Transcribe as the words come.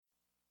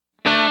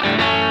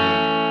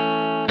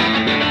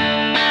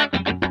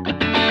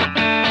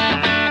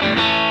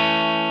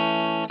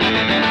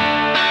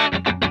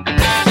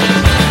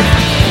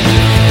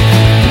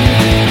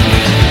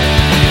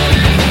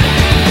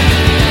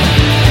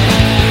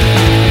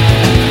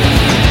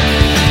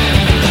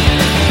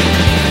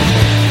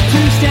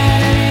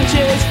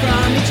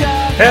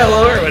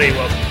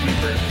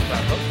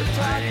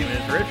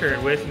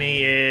With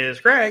me is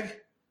Greg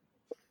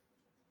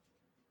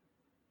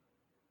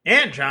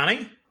and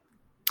Johnny.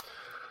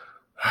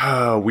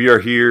 We are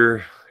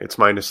here. It's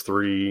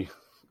 -3,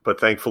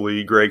 but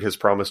thankfully Greg has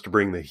promised to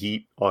bring the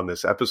heat on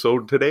this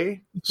episode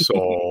today,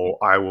 so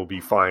I will be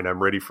fine.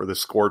 I'm ready for the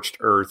scorched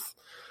earth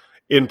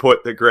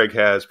input that Greg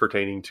has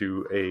pertaining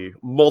to a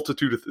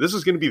multitude of... This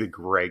is going to be the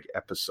Greg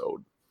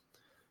episode.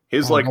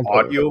 His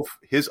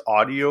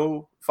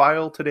audio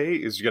file today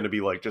is going to be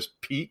like just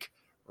peak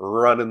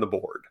running the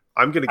board.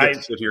 I'm going to get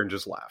to sit here and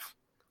just laugh.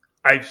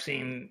 I've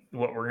seen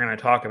what we're going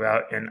to talk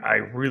about, and I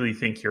really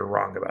think you're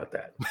wrong about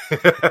that.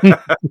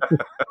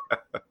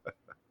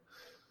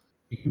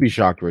 You can be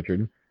shocked,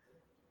 Richard.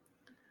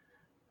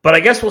 But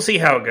I guess we'll see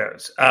how it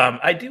goes.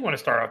 I do want to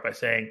start off by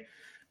saying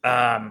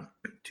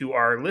to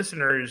our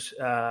listeners,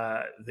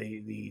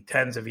 the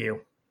tens of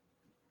you,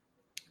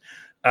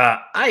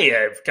 I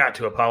have got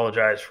to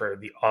apologize for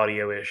the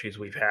audio issues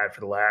we've had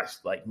for the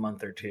last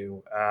month or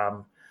two.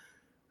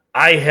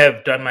 I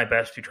have done my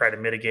best to try to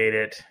mitigate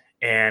it,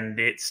 and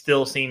it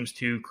still seems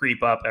to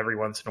creep up every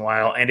once in a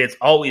while, and it's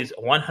always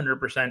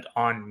 100%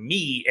 on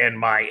me and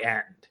my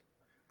end.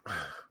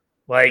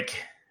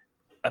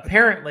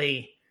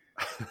 Apparently,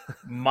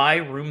 my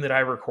room that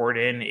I record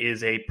in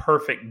is a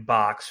perfect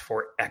box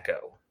for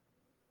echo.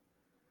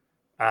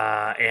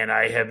 And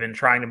I have been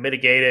trying to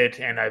mitigate it,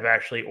 and I've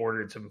actually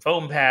ordered some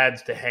foam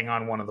pads to hang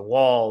on one of the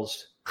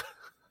walls.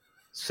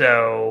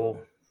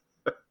 So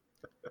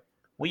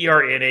we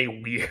are in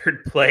a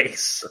weird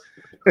place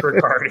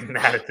regarding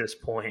that at this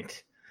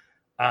point.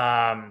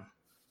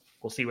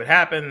 We'll see what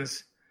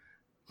happens,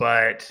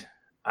 but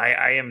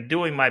I am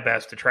doing my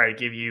best to try to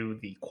give you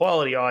the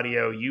quality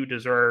audio you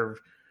deserve,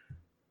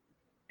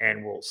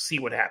 and we'll see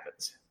what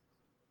happens.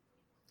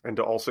 And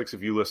to all 6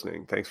 of you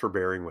listening, thanks for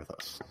bearing with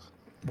us.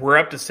 We're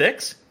up to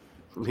 6?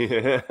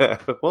 Yeah.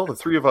 Well, the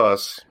 3 of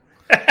us.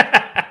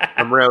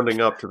 I'm rounding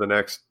up to the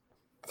next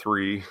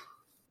 3.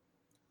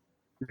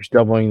 You're just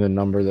doubling the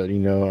number that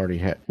already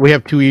had. We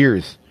have 2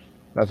 ears.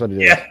 That's what it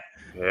is. Yeah.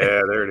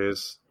 Yeah, there it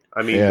is.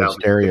 I mean, now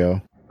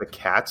stereo. The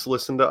cats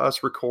listen to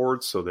us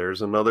record, so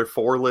there's another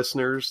 4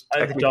 listeners.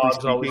 The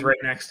dog's always right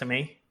next to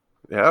me.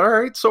 Yeah, all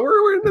right. So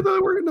we're into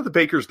the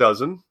baker's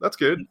dozen. That's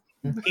good.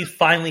 He's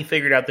finally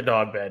figured out the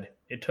dog bed.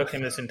 It took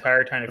him this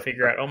entire time to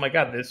figure out, oh my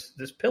God, this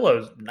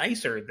pillow's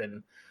nicer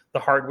than the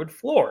hardwood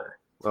floor.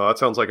 Oh, that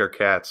sounds like our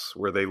cats,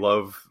 where they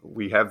love...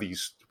 We have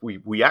these...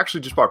 We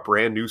actually just bought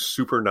brand new,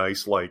 super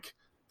nice,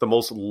 the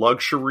most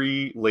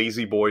luxury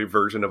lazy boy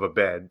version of a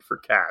bed for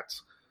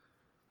cats.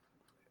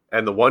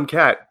 And the one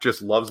cat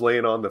just loves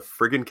laying on the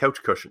friggin'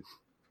 couch cushion.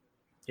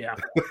 Yeah.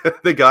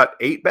 They got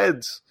 8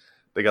 beds.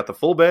 They got the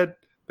full bed.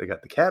 They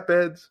got the cat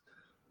beds.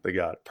 They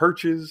got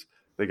perches.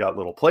 They got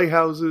little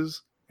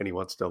playhouses. And he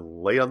wants to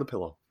lay on the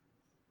pillow.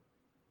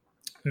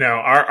 No,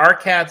 our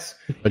cats,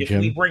 if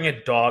we bring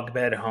a dog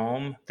bed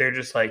home, they're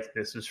just like,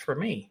 this is for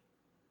me.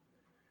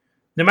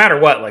 No matter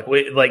what,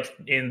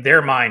 in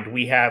their mind,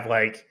 we have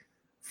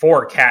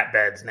 4 cat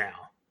beds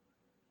now.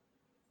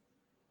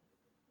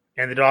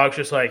 And the dog's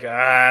just like,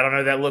 I don't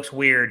know, that looks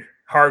weird.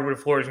 Hardwood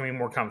floor is going to be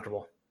more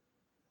comfortable.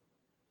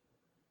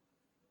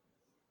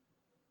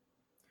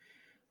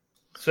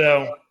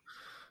 So,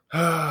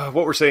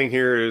 what we're saying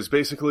here is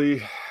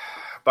basically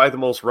buy the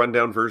most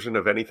rundown version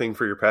of anything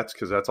for your pets,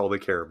 because that's all they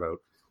care about.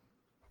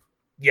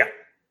 Yeah.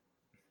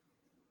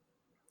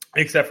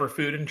 Except for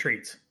food and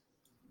treats.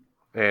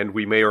 And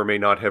we may or may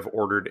not have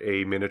ordered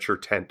a miniature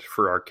tent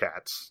for our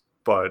cats,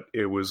 but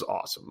it was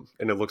awesome.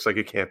 And it looks like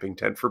a camping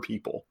tent for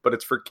people, but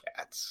it's for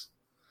cats.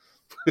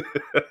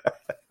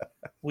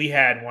 We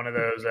had one of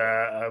those,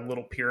 a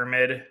little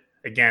pyramid.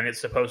 Again,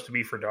 it's supposed to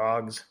be for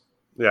dogs.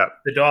 Yeah.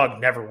 The dog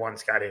never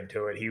once got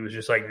into it. He was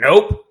just like,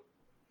 nope.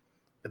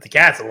 But the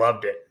cats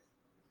loved it.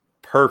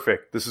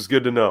 Perfect. This is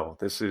good to know.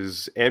 This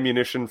is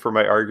ammunition for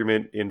my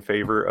argument in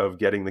favor of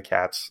getting the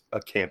cats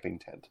a camping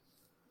tent.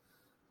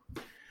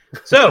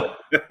 So,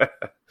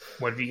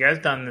 what have you guys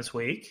done this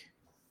week?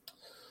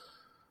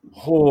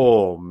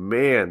 Oh,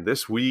 man.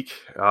 This week,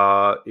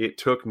 it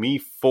took me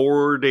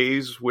 4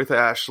 days with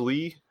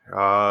Ashley.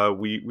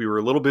 We were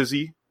a little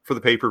busy for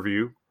the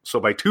pay-per-view. So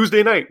by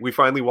Tuesday night, we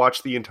finally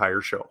watched the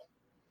entire show.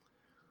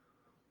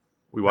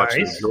 We watched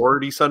the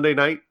majority Sunday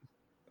night.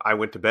 I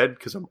went to bed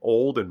because I'm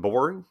old and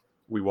boring.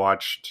 We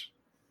watched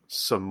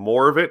some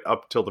more of it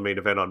up till the main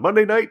event on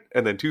Monday night.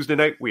 And then Tuesday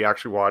night, we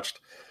actually watched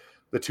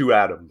the 2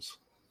 Adams.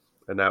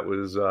 And that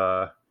was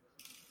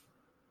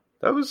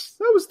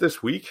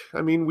this week.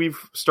 I mean,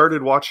 we've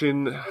started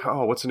watching,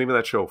 what's the name of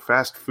that show?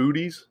 Fast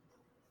Foodies?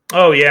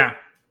 Oh, yeah.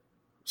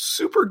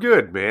 Super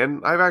good,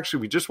 man.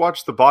 We just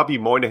watched the Bobby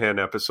Moynihan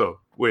episode,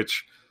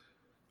 which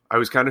I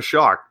was kind of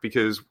shocked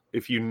because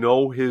if you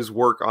know his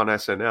work on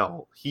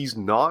SNL, he's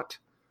not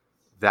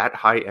that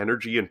high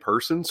energy in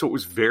person. So it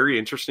was very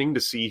interesting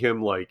to see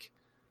him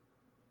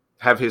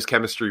have his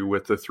chemistry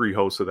with the 3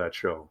 hosts of that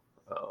show.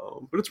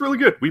 But it's really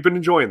good. We've been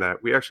enjoying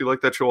that. We actually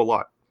like that show a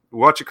lot. We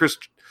watched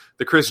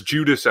the Chris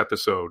Judas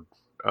episode.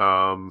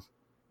 That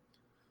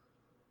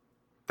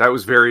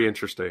was very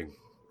interesting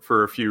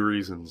for a few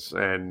reasons,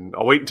 and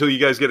I'll wait until you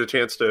guys get a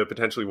chance to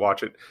potentially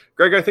watch it.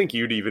 Greg, I think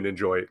you'd even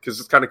enjoy it because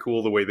it's kind of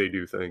cool the way they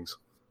do things.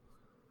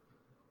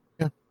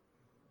 Yeah,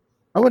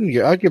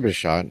 I'd give it a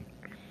shot.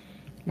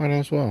 Might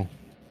as well.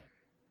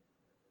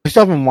 I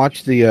still haven't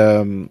watched the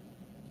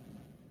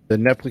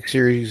Netflix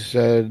series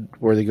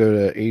where they go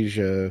to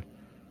Asia.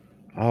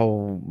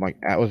 Oh my!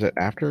 Was it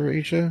After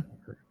Asia?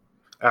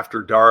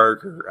 After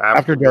Dark or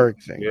After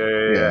Dark thing.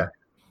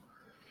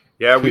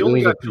 Yeah, we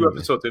only got 2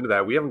 episodes into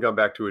that. We haven't gone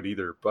back to it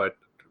either, but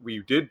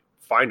we did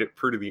find it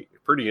pretty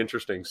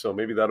interesting. So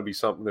maybe that'll be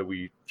something that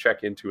we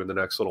check into in the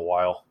next little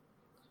while.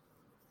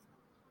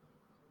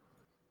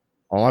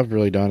 All I've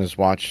really done is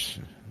watch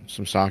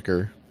some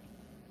soccer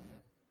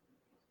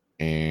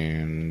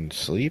and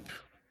sleep.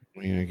 I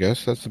mean, I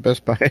guess that's the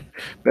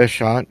best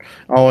shot.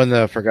 Oh,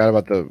 and forgot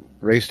about the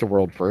Race to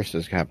World First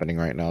is happening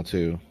right now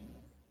too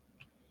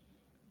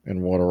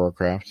in World of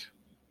Warcraft.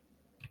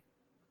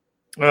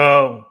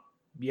 Oh,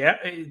 yeah.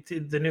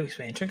 Did the new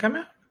expansion come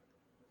out?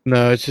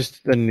 No, it's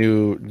just the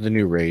new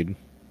raid.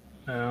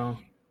 Oh.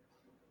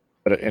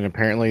 And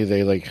apparently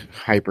they like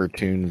hyper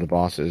tune the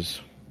bosses.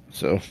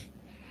 So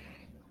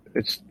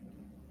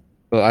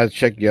I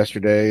checked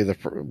yesterday.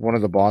 One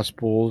of the boss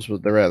pools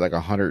they're at like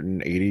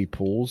 180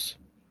 pools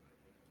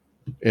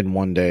in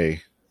one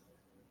day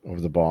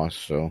of the boss.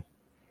 So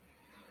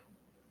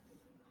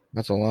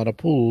that's a lot of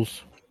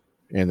pools,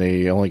 and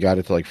they only got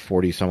it to like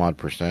 40 some odd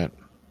 %.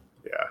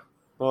 Yeah,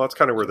 well, that's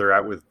kind of where they're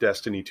at with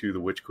Destiny 2: The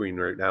Witch Queen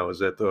right now. Is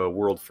that the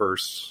world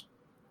first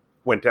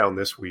went down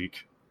this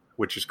week,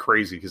 which is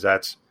crazy because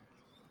that's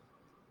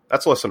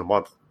less than a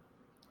month.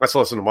 That's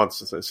less than a month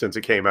since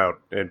it came out,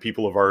 and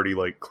people have already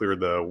like cleared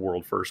the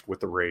world first with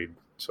the raid.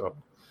 So,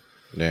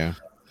 yeah,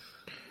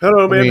 I don't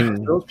know, man. I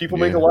mean, those people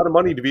make a lot of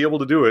money to be able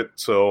to do it.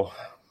 So,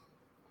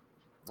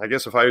 I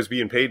guess if I was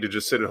being paid to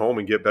just sit at home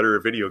and get better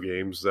at video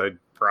games, I'd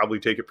probably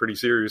take it pretty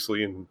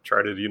seriously and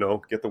try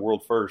to, get the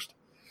world first.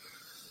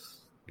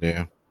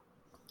 Yeah,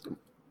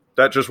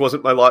 that just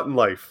wasn't my lot in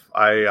life.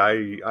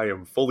 I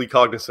am fully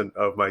cognizant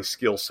of my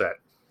skill set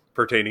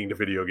pertaining to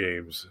video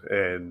games,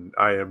 and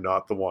I am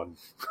not the one.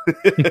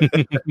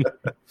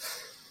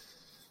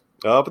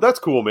 But that's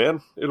cool,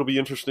 man. It'll be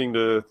interesting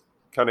to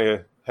kind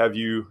of have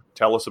you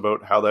tell us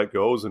about how that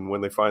goes and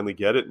when they finally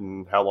get it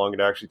and how long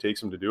it actually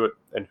takes them to do it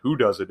and who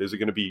does it. Is it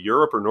going to be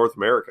Europe or North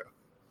America?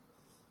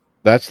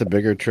 That's the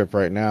bigger trip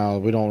right now.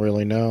 We don't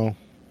really know.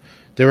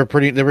 They were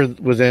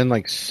within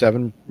like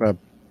 7%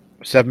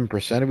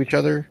 of each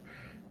other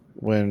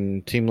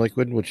when Team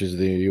Liquid, which is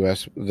the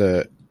US,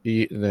 the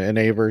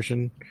NA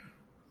version,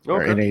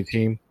 or NA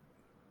team,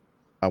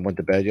 I went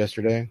to bed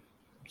yesterday.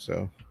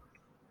 So,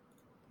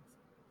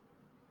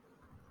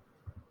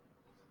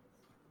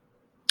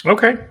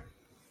 okay.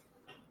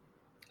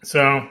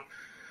 So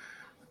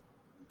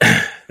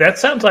that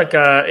sounds like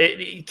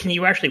can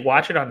you actually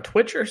watch it on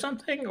Twitch or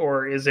something,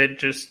 or is it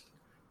just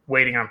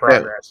waiting on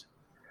progress?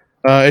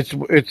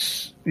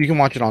 It's you can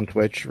watch it on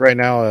Twitch right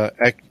now.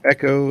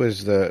 Echo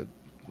is the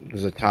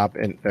top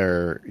in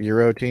their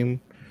Euro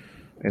team,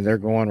 and they're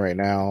going right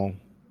now.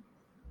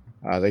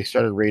 They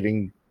started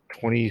raiding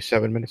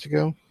 27 minutes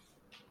ago.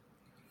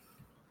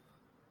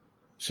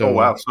 So, oh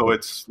wow! So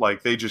it's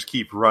like they just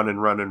keep running,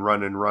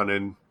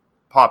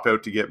 pop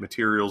out to get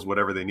materials,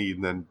 whatever they need,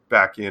 and then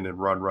back in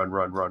and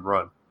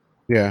run.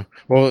 Yeah.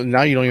 Well,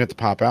 now you don't even have to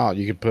pop out.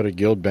 You can put a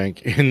guild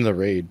bank in the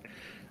raid.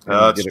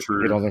 That's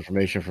true. Get all the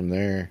information from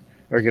there,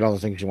 or get all the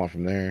things you want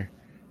from there.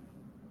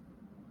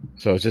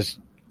 So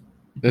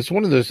it's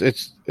one of those.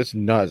 It's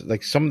nuts.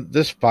 Like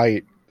this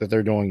fight that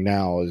they're doing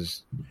now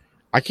is,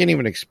 I can't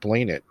even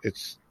explain it.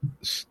 It's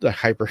the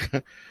hyper.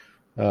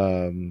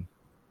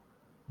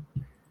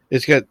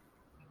 It's got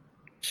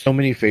so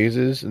many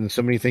phases and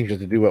so many things you have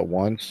to do at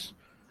once,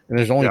 and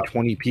there's only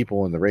 20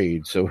 people in the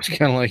raid, so it's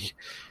kind of like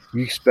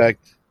you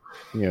expect,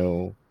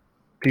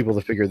 people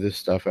to figure this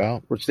stuff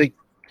out, which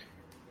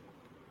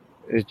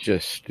it's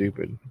just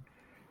stupid.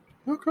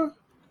 Okay.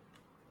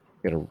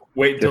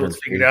 Wait until it's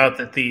figured out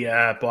that the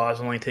boss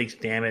only takes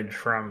damage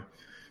from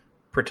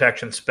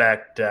protection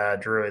spec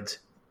druids.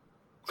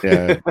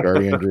 Yeah,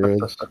 guardian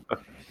druids.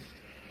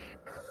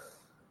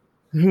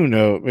 Who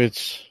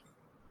knows?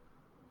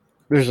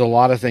 There's a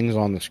lot of things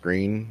on the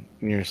screen,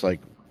 and you're just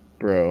like,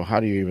 bro, how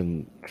do you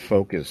even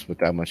focus with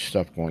that much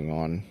stuff going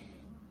on?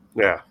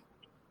 Yeah.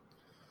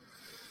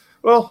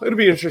 Well, it'll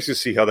be interesting to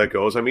see how that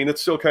goes. I mean,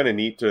 it's still kind of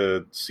neat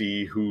to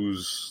see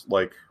who's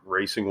like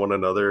racing one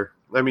another.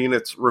 I mean,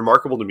 it's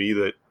remarkable to me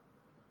that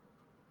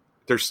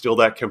there's still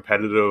that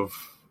competitive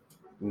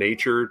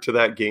nature to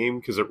that game,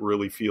 because it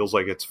really feels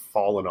like it's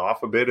fallen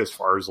off a bit as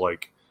far as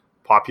like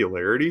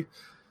popularity.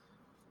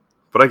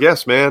 But I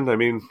guess, man, I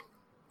mean,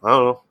 I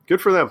don't know.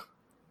 Good for them.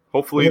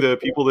 Hopefully the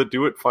people that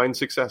do it find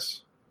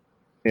success.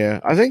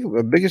 Yeah, I think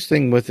the biggest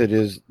thing with it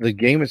is the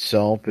game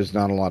itself is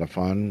not a lot of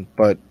fun,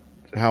 but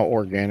how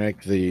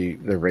organic the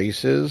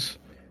race is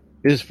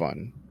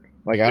fun.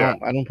 Like I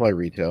don't play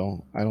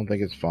retail. I don't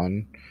think it's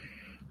fun.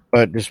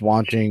 But just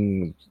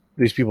watching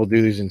these people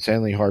do these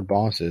insanely hard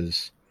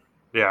bosses.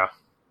 Yeah.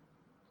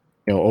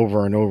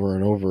 over and over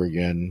and over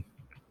again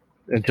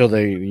until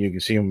you can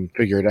see them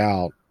figure it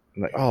out.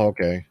 Like, oh,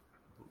 okay,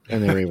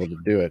 and they were able to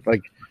do it.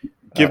 Like,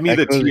 give me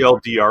the Echo,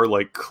 TLDR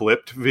like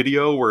clipped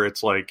video where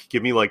it's like,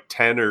 give me like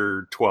 10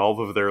 or 12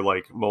 of their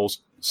like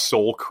most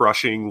soul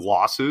crushing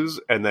losses,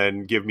 and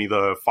then give me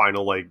the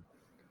final like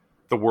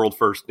the world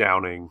first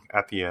downing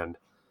at the end.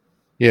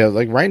 Yeah,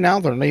 like right now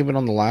they're not even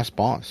on the last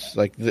boss.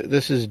 Like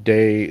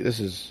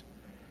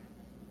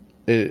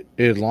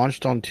it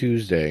launched on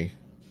Tuesday.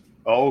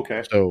 Oh,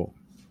 okay. So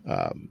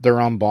they're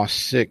on boss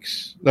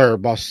 6. They're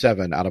boss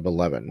 7 out of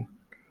 11.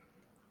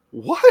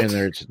 What? And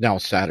it's now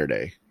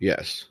Saturday.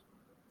 Yes.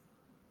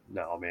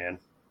 No, man.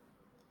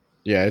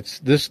 Yeah, it's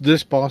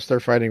this boss they're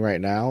fighting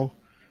right now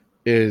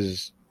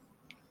is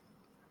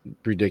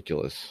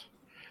ridiculous.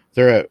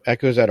 They're at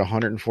Echo's at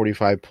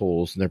 145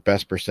 pulls, and their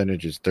best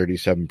percentage is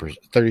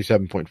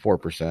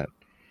 37.4%.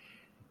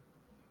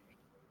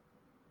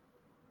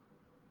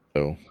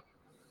 So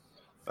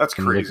that's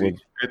crazy.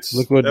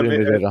 Liquid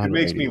it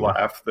makes me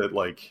laugh that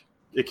like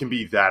it can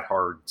be that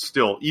hard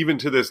still, even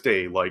to this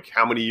day. Like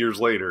how many years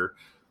later?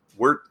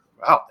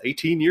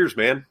 18 years,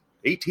 man.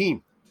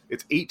 18.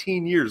 It's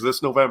 18 years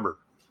this November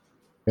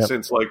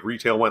since like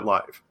retail went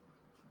live.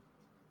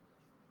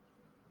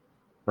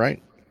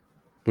 Right.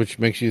 Which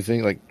makes you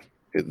think like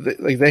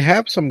they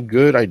have some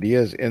good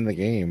ideas in the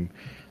game.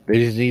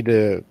 They just need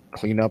to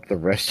clean up the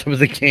rest of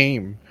the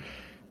game.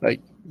 Like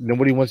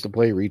nobody wants to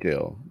play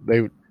retail.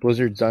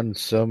 Blizzard's done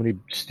so many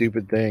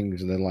stupid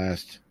things in the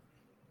last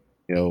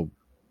 10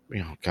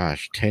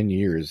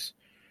 years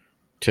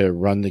to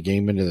run the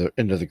game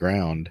into the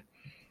ground.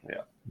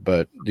 Yeah.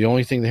 But the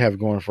only thing they have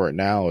going for it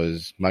now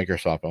is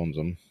Microsoft owns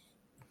them.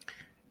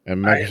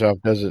 And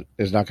Microsoft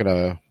is not going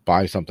to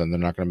buy something they're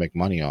not going to make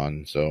money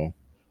on, so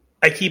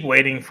I keep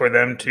waiting for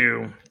them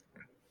to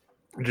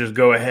just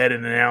go ahead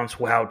and announce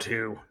WoW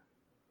 2.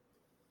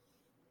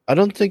 I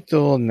don't think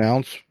they'll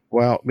announce.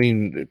 Well, I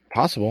mean,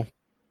 possible.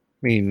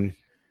 I mean,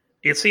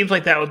 it seems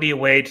like that would be a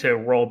way to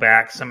roll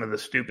back some of the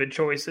stupid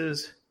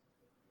choices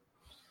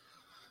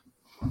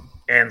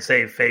and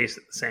save face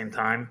at the same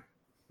time.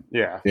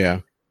 Yeah. Yeah.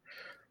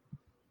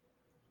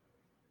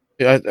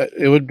 Yeah,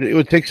 it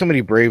would take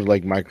somebody brave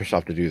like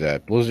Microsoft to do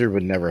that. Blizzard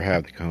would never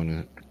have the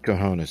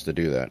cojones to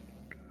do that.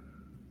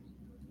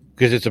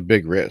 Because it's a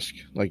big risk.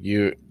 Like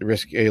you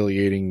risk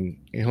alienating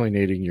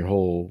your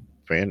whole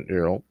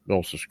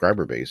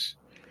subscriber base.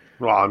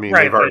 Well, I mean,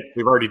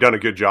 they've already done a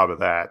good job of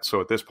that. So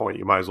at this point,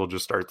 you might as well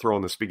just start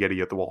throwing the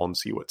spaghetti at the wall and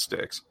see what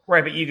sticks.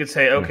 Right, but you could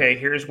say, okay,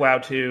 here's WoW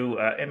 2.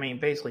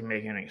 Basically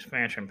making an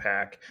expansion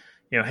pack.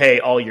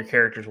 Hey, all your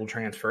characters will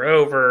transfer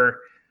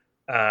over.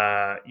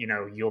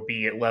 You'll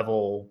be at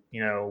level,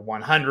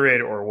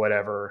 100 or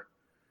whatever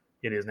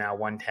it is now,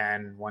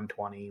 110,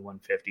 120,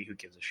 150. Who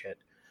gives a shit?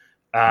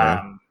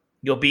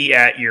 You'll be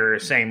at your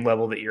same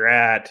level that you're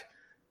at,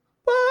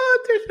 but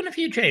there's been a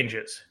few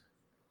changes.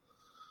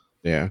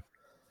 Yeah.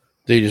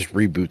 They just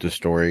reboot the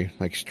story,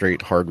 like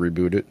straight hard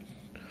reboot it.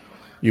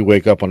 You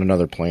wake up on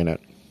another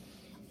planet.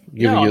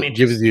 Give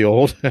you the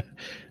old,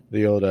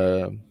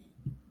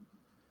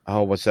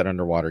 what's that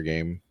underwater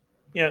game?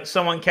 Yeah,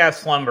 someone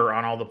casts slumber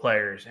on all the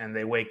players, and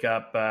they wake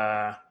up,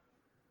 let's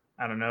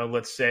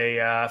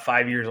say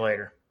 5 years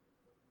later.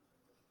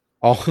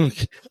 Oh,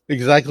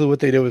 exactly what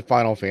they did with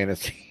Final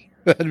Fantasy.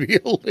 That'd be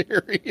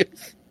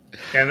hilarious.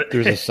 And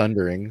there's a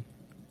sundering.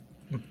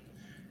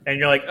 And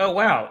you're like, oh,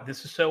 wow,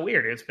 this is so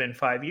weird. It's been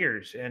 5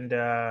 years, and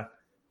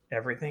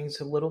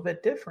everything's a little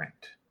bit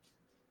different.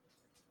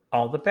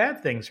 All the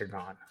bad things are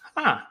gone.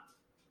 Huh.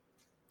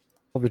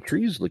 All the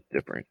trees look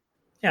different.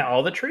 Yeah,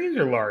 all the trees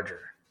are larger.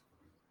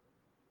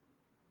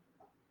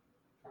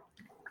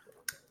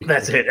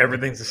 That's it.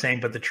 Everything's the same,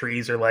 but the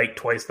trees are like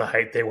twice the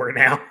height they were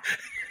now.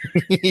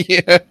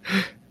 Yeah.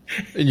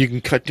 And you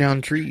can cut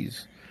down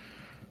trees.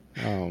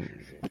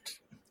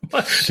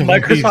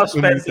 Microsoft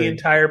spent the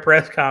entire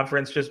press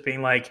conference just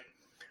being like,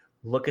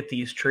 look at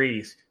these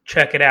trees.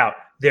 Check it out.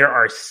 There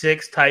are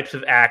 6 types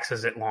of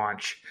axes at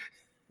launch.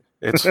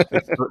 It's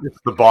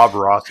the Bob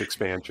Ross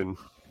expansion.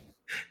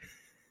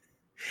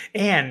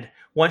 And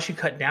once you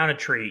cut down a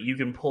tree, you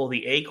can pull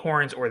the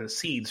acorns or the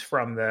seeds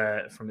from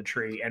the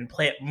tree and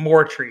plant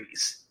more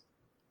trees.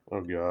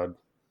 Oh, God.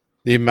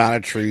 The amount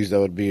of trees that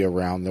would be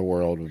around the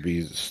world would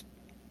be...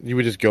 You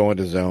would just go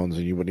into zones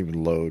and you wouldn't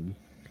even load.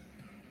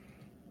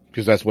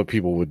 Because that's what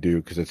people would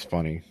do, because it's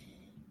funny.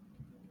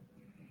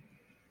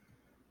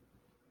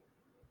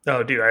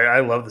 Oh, dude, I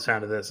love the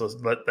sound of this.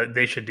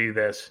 They should do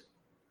this.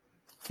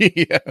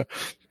 Yeah.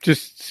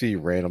 Just see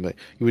randomly.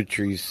 You would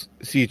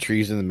see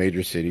trees in the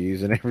major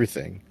cities and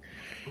everything.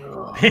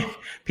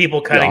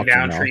 People cutting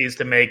down trees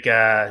to make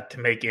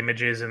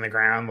images in the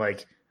ground.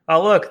 Like,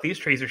 oh, look, these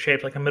trees are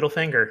shaped like a middle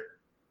finger.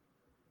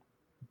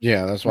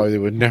 Yeah, that's why they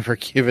would never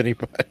give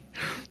anybody.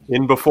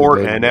 In before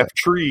NF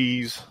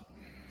trees.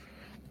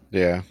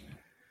 Yeah.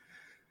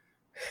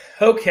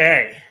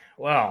 Okay.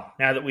 Well,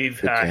 now that we've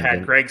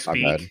had Greg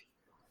speak,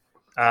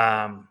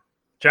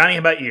 Johnny, how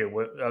about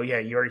you? Oh, yeah,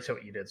 you already said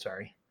what you did.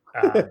 Sorry.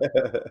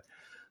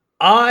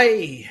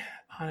 I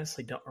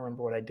honestly don't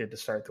remember what I did to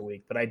start the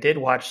week, but I did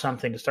watch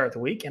something to start the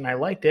week, and I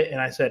liked it,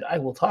 and I said, I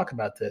will talk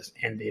about this,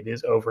 and it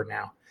is over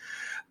now.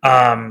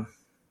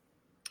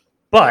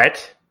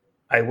 But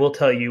I will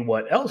tell you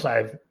what else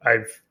I've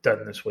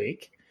done this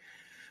week.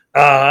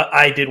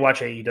 I did watch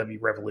AEW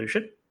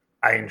Revolution.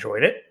 I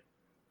enjoyed it.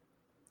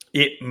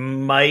 It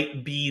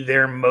might be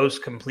their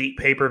most complete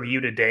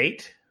pay-per-view to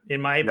date,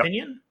 in my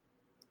opinion.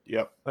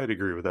 Yep, I'd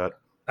agree with that.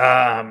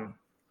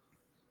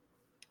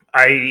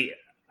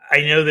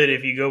 I know that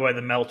if you go by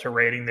the Melter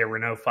rating, there were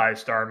no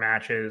 5-star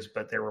matches,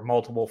 but there were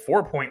multiple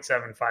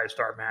 4.7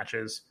 5-star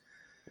matches.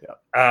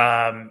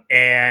 Yeah.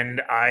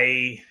 And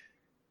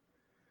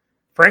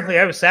frankly,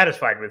 I was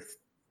satisfied with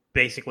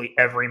basically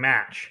every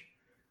match.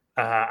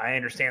 I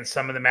understand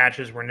some of the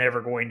matches were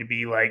never going to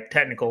be like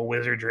technical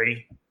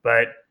wizardry,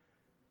 but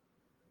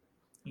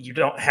you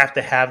don't have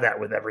to have that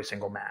with every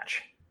single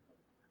match.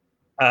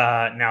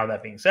 Now,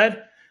 that being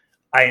said,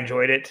 I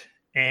enjoyed it,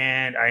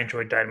 and I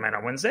enjoyed Dynamite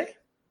on Wednesday.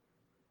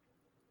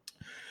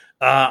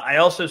 I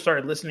also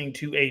started listening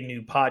to a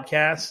new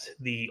podcast,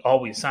 the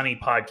Always Sunny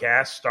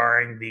podcast,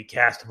 starring the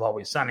cast of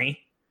Always Sunny.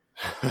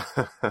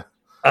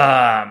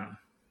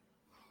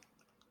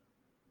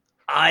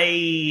 I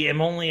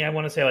am only, I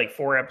want to say, like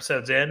 4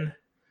 episodes in.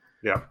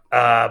 Yeah.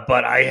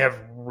 But I have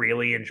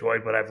really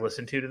enjoyed what I've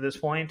listened to this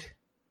point.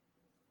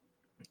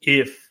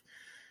 If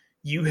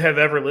you have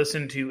ever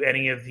listened to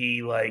any of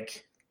the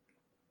like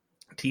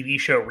TV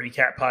show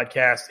recap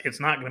podcasts, it's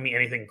not going to be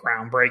anything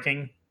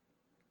groundbreaking.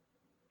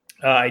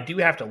 I do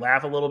have to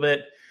laugh a little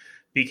bit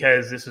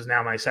because this is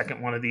now my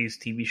second one of these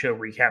TV show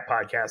recap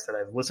podcasts that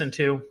I've listened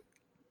to.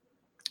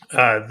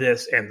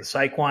 This and the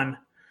Psych one.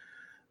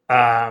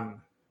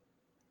 And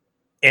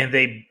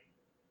they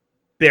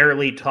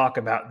barely talk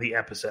about the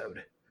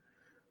episode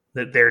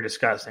that they're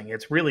discussing.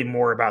 It's really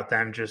more about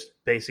them just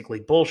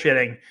basically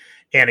bullshitting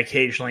and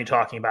occasionally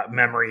talking about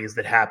memories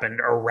that happened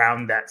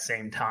around that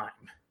same time.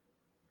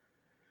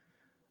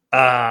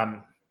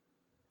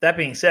 That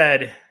being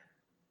said,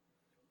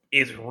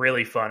 it's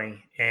really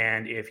funny.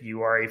 And if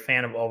you are a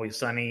fan of Always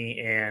Sunny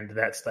and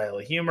that style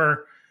of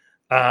humor,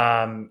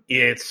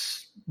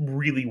 it's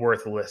really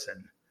worth a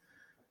listen.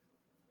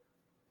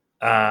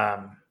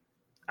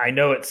 I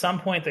know at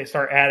some point they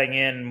start adding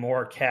in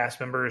more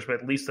cast members,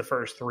 but at least the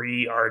first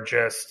 3 are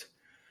just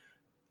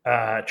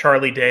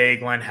Charlie Day,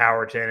 Glenn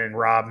Howerton, and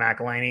Rob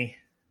McElhaney.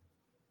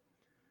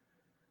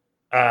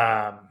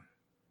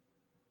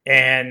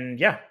 And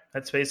yeah,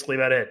 that's basically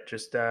about it.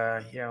 Just,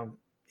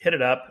 hit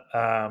it up.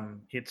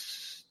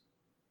 It's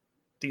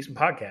a decent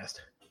podcast.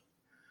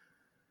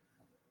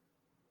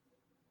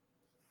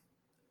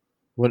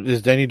 What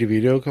does Danny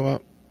DeVito come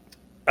up?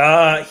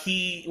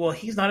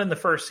 He's not in the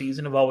first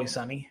season of Always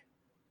Sunny.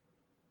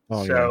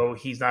 Oh, so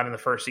he's not in the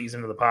first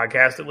season of the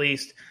podcast, at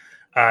least.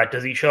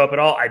 Does he show up at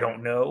all? I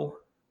don't know.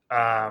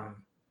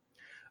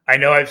 I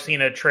know I've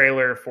seen a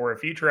trailer for a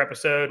future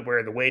episode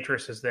where the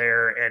waitress is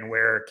there and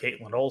where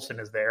Caitlin Olsen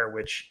is there,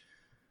 which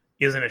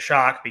isn't a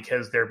shock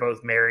because they're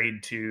both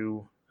married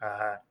to,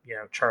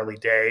 Charlie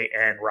Day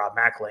and Rob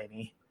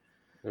McElhaney.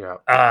 Yeah.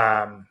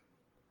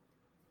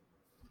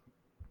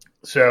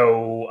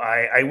 So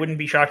I wouldn't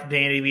be shocked if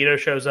Danny DeVito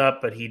shows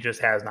up, but he just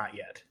has not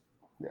yet.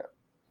 Yeah.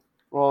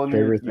 Well,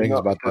 favorite things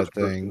about that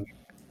thing.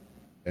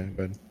 Yeah,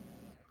 go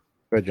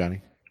ahead,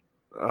 Johnny.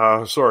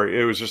 Sorry,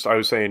 it was just I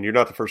was saying you're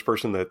not the first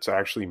person that's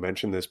actually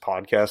mentioned this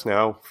podcast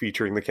now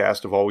featuring the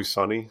cast of Always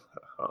Sunny.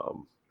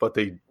 But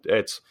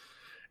it's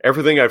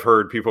everything I've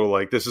heard. People are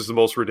like, this is the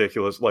most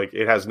ridiculous. Like,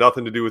 it has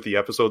nothing to do with the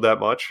episode that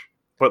much,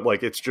 but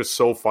like it's just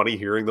so funny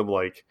hearing them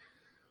like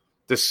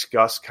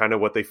discuss kind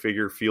of what they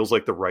figure feels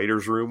like the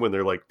writer's room when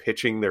they're like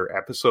pitching their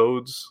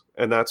episodes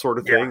and that sort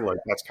of thing. Like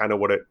that's kind of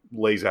what it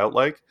lays out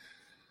like.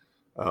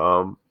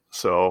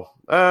 So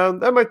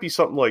that might be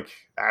something like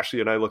Ashley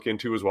and I look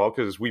into as well,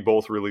 because we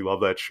both really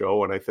love that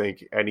show. And I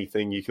think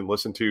anything you can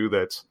listen to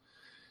that's,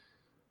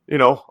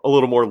 a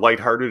little more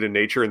lighthearted in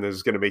nature and this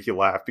is going to make you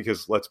laugh,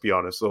 because let's be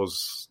honest,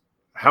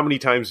 how many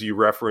times do you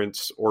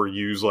reference or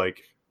use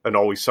like an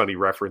Always Sunny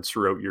reference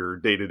throughout your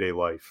day-to-day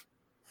life?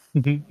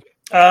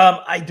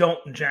 I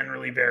don't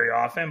generally very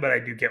often, but I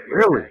do get what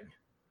you're saying.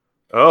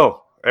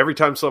 Oh, every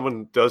time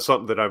someone does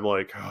something that I'm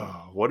like,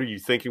 oh, what are you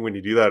thinking when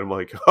you do that? I'm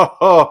like,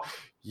 oh,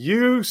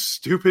 you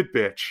stupid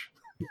bitch.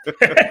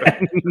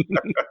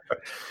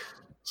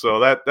 So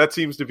that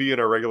seems to be in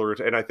our regular,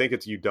 and I think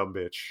it's you dumb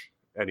bitch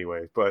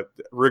anyway. But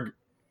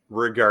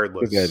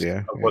regardless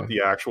of what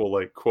the actual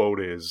like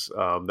quote is,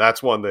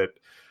 that's one that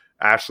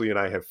Ashley and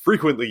I have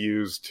frequently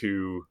used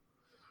to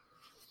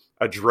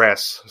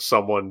address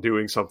someone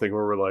doing something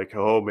where we're like,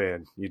 oh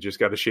man, you just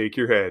got to shake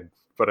your head.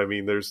 But I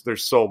mean, there's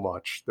so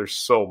much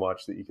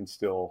that you can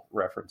still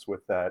reference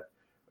with that.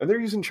 And they're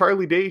using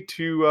Charlie Day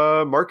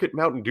to market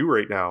Mountain Dew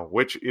right now,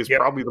 which is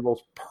probably the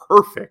most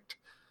perfect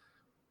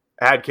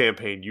ad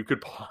campaign you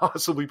could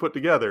possibly put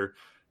together.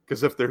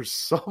 Because if there's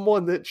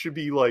someone that should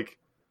be like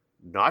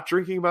not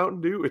drinking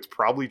Mountain Dew, it's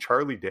probably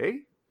Charlie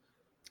Day.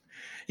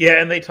 Yeah,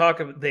 and they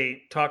talk about,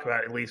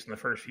 at least in the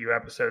first few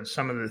episodes,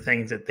 some of the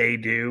things that they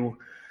do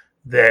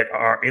that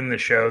are in the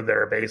show that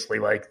are basically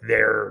like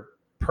their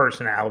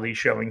personality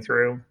showing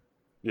through.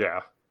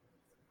 Yeah.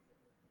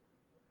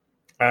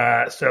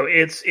 So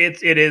it's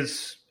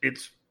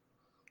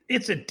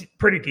a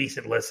pretty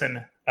decent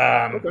listen.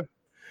 Okay.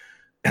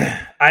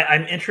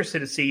 I'm interested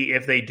to see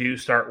if they do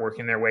start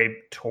working their way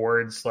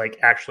towards like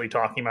actually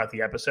talking about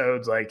the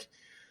episodes. Like,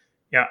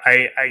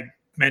 I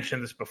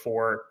mentioned this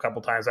before a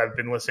couple times. I've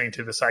been listening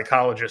to The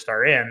Psychologist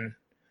Are In,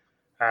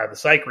 the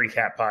Psych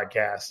Recap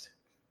podcast.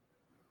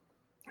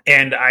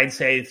 And I'd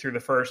say through the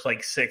first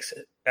like 6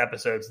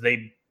 episodes,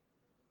 they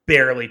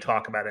barely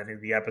talk about any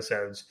of the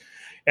episodes.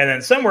 And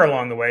then somewhere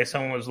along the way,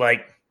 someone was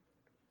like,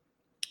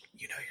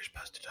 you're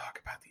supposed to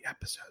talk about the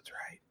episodes,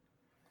 right?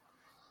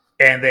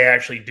 And they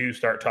actually do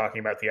start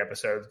talking about the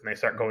episodes, and they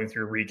start going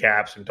through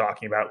recaps and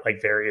talking about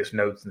like various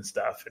notes and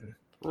stuff. And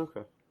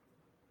Okay.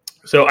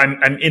 so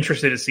I'm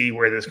interested to see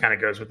where this kind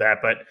of goes with that.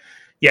 But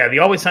yeah, the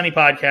Always Sunny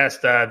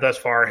podcast thus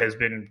far has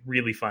been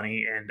really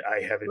funny, and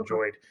I have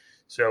enjoyed.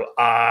 So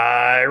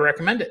I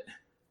recommend it.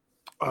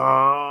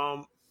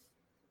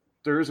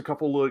 There is a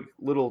couple of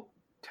little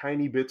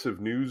tiny bits of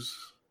news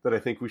that I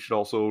think we should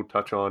also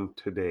touch on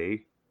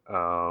today.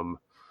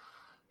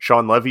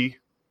 Sean Levy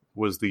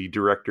was the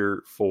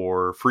director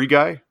for Free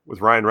Guy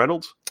with Ryan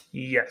Reynolds.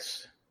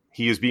 Yes.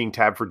 He is being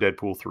tabbed for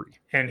Deadpool 3.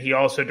 And he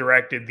also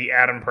directed The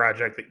Atom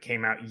Project that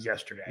came out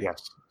yesterday.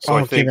 Yes. So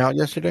I it came out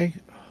yesterday?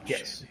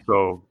 Yes.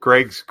 So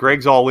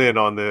Greg's all in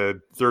on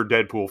the third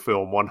Deadpool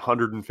film,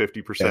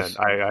 150%. Yes.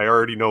 I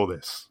already know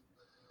this.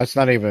 That's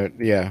not even,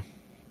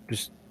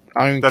 just,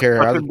 I don't even That's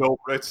care.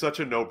 it's such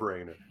a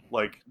no-brainer.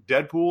 Like,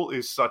 Deadpool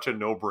is such a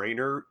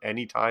no-brainer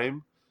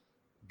anytime,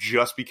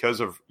 just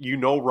because of,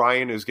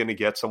 Ryan is going to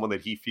get someone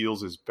that he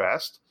feels is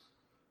best.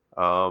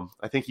 I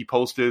think he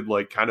posted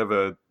like kind of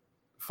a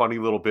funny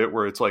little bit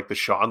where it's like the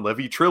Sean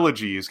Levy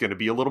trilogy is going to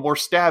be a little more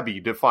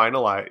stabby to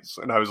finalize.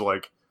 And I was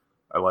like,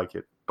 I like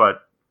it.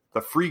 But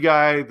the Free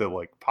Guy, the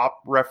like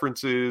pop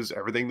references,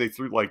 everything they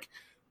threw, like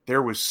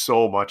there was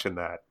so much in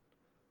that.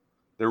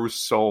 There was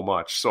so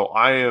much. So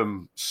I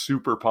am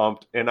super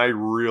pumped. And I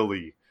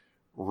really,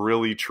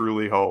 really,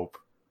 truly hope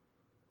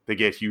they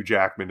get Hugh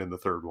Jackman in the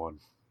third one.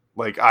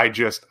 Like, I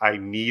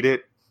need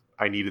it.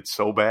 I need it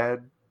so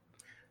bad.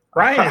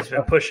 Ryan has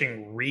been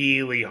pushing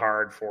really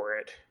hard for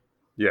it.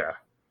 Yeah.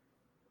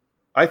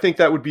 I think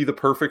that would be the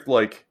perfect,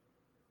 like,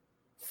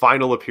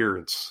 final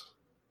appearance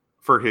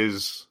for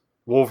his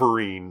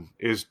Wolverine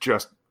is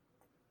just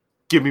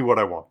give me what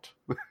I want.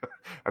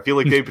 I feel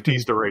like Dave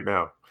Bautista right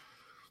now.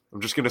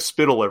 I'm just going to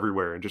spittle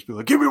everywhere and just be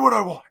like, give me what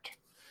I want.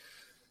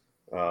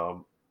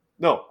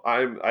 No,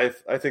 I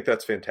think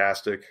that's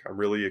fantastic. I'm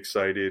really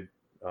excited.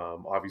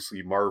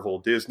 Obviously, Marvel,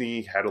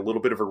 Disney had a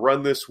little bit of a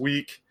run this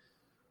week.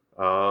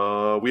 We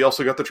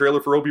also got the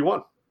trailer for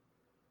Obi-Wan.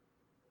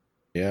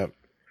 Yep.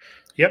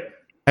 Yep.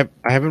 I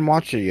haven't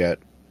watched it yet.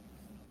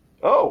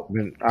 Oh.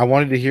 I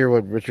wanted to hear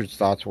what Richard's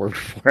thoughts were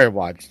before I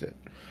watched it.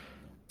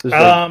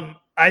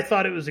 I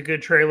thought it was a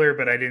good trailer,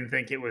 but I didn't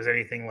think it was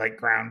anything like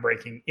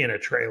groundbreaking in a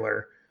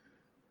trailer.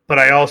 But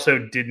I also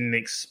didn't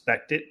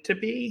expect it to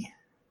be.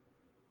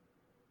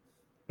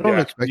 I don't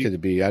expect it to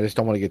be. I just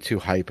don't want to get too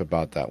hype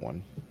about that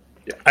one.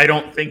 Yeah. I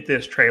don't think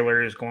this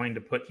trailer is going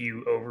to put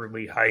you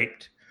overly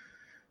hyped.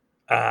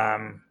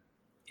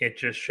 It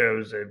just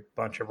shows a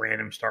bunch of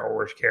random Star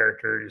Wars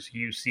characters.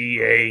 You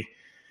see a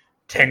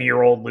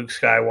 10-year-old Luke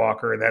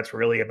Skywalker. That's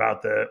really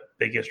about the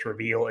biggest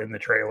reveal in the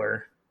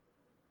trailer.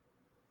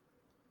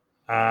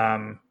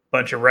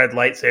 Bunch of red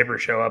lightsabers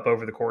show up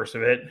over the course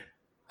of it.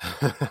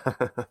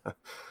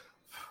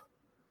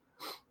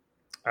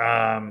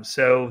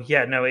 So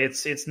yeah, no,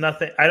 it's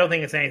nothing. I don't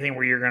think it's anything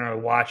where you're going to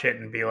watch it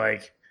and be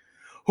like,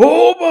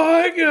 oh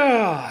my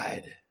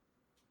God.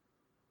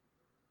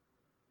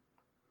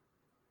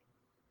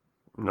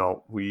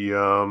 No,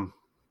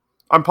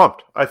 I'm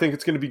pumped. I think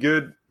it's going to be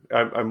good.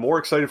 I'm more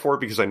excited for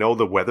it because I know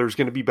the weather's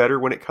going to be better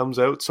when it comes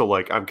out. So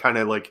like, I'm kind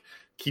of like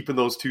keeping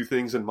those two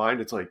things in mind.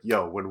 It's like,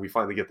 when we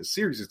finally get the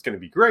series, it's going to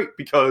be great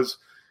because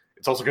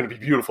it's also going to be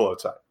beautiful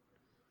outside.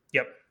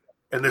 Yep.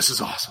 And this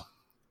is awesome.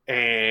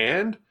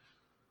 And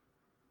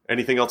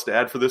anything else to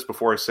add for this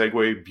before I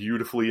segue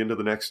beautifully into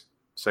the next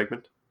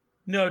segment?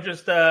 No,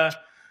 just,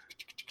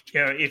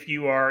 if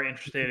you are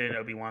interested in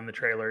Obi-Wan, the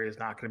trailer is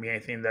not going to be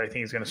anything that I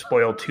think is going to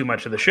spoil too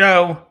much of the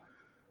show.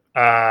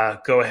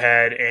 Go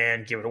ahead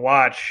and give it a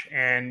watch,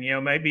 and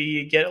maybe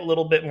you get a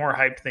little bit more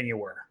hyped than you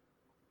were.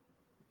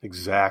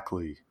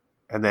 Exactly.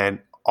 And then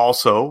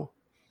also,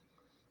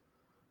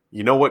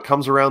 what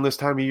comes around this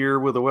time of year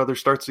where the weather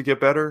starts to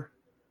get better?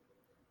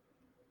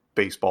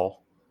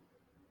 Baseball.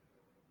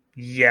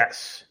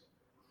 Yes.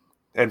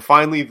 And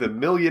finally, the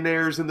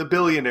millionaires and the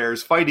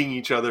billionaires fighting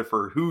each other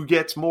for who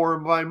gets more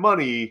of my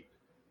money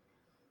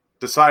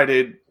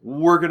decided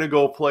we're going to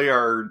go play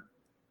our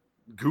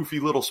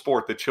goofy little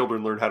sport that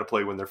children learn how to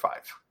play when they're 5.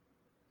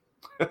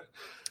 Yes.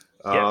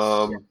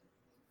 I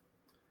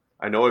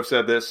know I've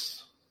said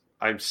this.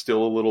 I'm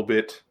still a little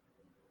bit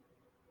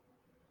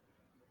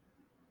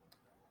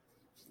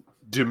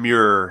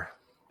demure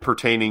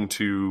pertaining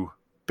to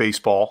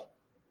baseball.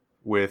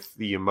 with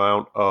the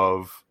amount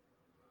of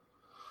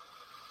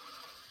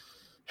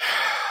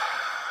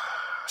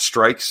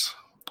strikes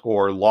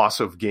or loss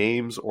of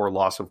games or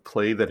loss of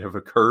play that have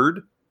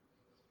occurred.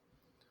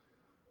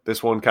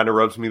 This one kind of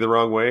rubs me the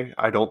wrong way.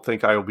 I don't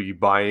think I will be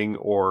buying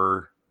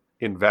or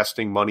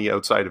investing money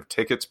outside of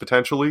tickets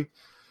potentially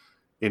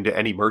into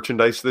any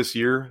merchandise this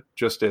year.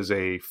 Just as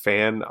a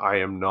fan, I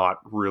am not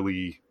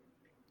really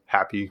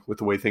happy with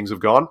the way things have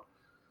gone.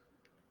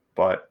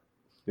 But,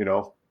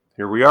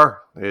 here we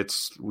are.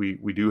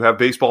 We do have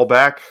baseball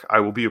back. I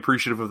will be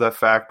appreciative of that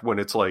fact when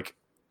it's like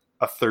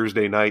a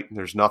Thursday night and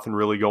there's nothing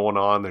really going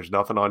on. There's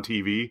nothing on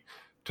TV.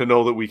 To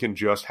know that we can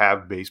just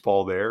have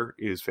baseball there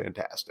is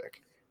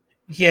fantastic.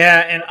 Yeah,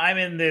 and I'm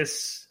in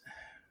this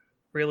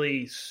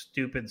really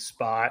stupid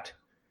spot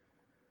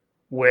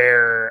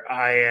where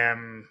I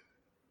am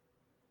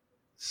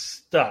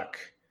stuck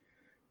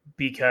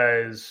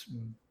because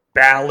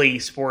Bally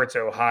Sports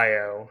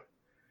Ohio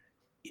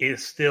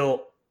is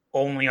still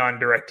only on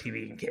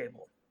DirecTV and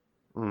cable.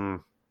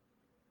 Mm.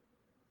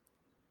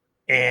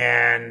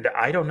 And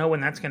I don't know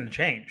when that's going to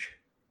change.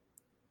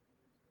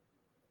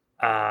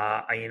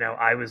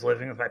 I was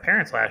living with my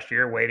parents last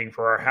year waiting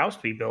for our house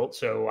to be built,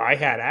 so I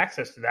had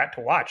access to that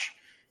to watch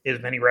as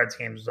many Reds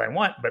games as I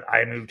want, but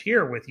I moved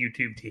here with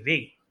YouTube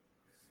TV.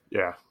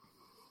 Yeah.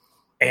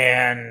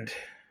 And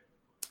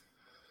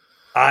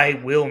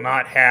I will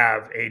not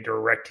have a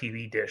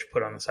DirecTV dish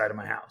put on the side of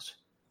my house.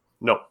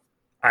 No.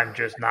 I'm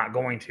just not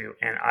going to.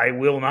 And I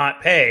will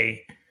not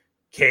pay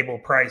cable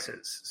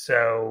prices.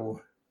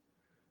 So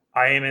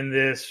I am in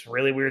this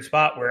really weird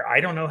spot where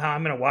I don't know how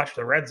I'm going to watch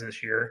the Reds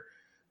this year.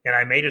 And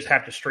I may just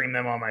have to stream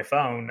them on my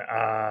phone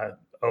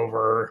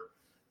over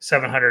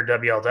 700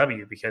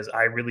 WLW because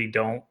I really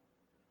don't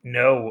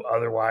know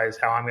otherwise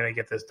how I'm going to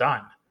get this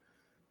done.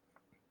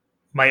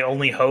 My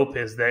only hope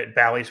is that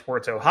Bally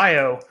Sports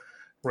Ohio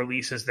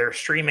releases their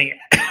streaming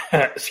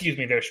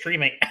their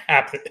streaming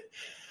app that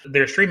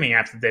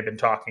they've been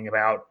talking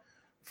about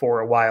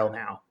for a while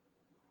now.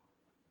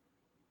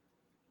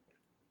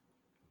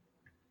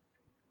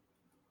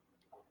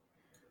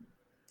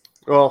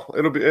 Well,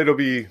 it'll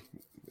be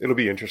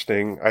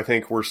interesting. I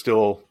think we're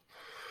still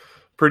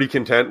pretty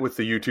content with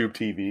the YouTube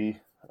TV.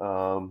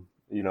 On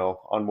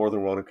more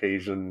than one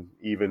occasion,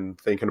 even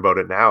thinking about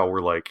it now,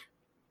 we're like,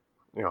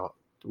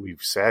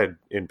 we've said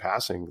in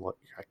passing, like,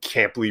 I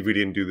can't believe we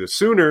didn't do this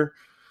sooner.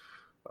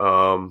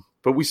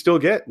 But we still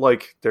get,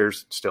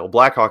 there's still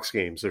Blackhawks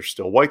games. There's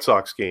still White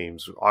Sox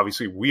games.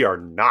 Obviously, we are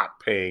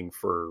not paying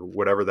for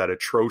whatever that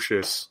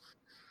atrocious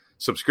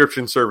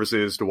subscription service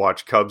is to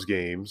watch Cubs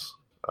games.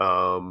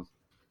 Other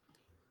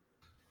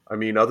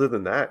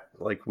than that,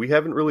 we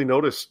haven't really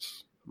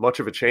noticed much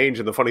of a change.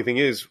 And the funny thing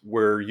is,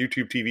 where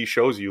YouTube TV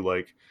shows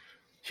you,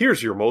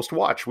 here's your most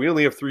watched. We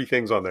only have 3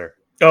 things on there.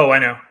 Oh, I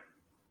know.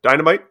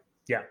 Dynamite.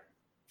 Yeah.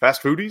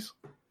 Fast Foodies.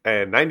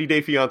 And 90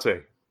 Day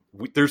Fiancé.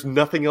 There's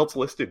nothing else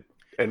listed.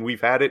 And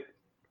we've had it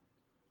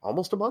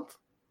almost a month.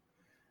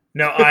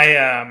 No,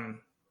 I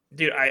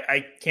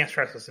can't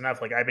stress this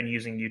enough. I've been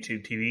using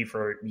YouTube TV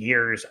for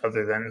years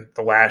other than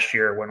the last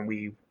year when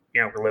we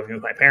we're living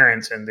with my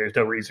parents, and there's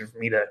no reason for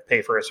me to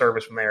pay for a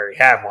service when they already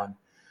have one.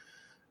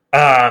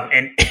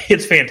 And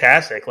it's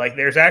fantastic.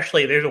 There's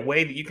a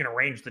way that you can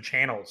arrange the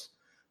channels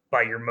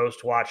by your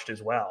most watched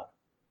as well.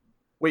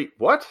 Wait,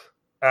 what?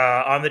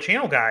 On the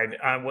channel guide,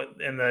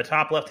 in the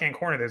top left-hand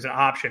corner, there's an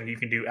option. You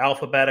can do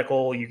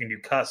alphabetical, you can do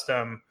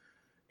custom,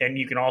 and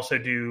you can also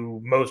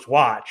do most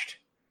watched.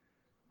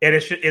 And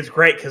it's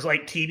great because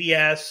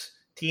TBS,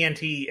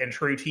 TNT, and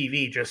True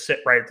TV just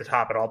sit right at the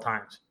top at all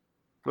times.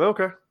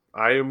 Okay.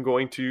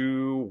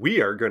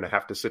 We are going to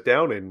have to sit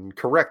down and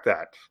correct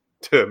that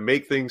to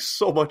make things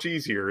so much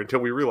easier until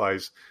we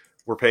realize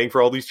we're paying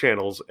for all these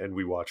channels and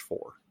we watch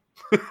 4.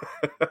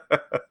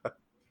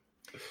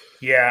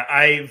 Yeah,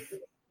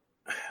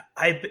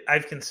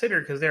 I've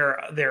considered, because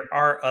there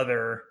are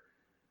other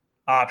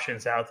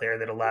options out there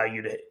that allow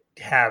you to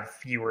have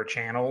fewer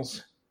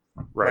channels,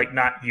 right?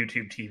 Not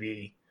YouTube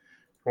TV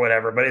or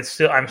whatever, but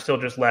I'm still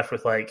just left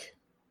with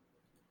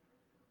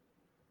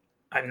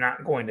I'm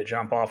not going to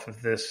jump off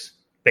of this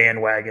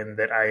bandwagon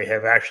that I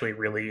have actually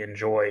really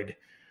enjoyed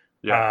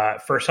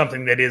for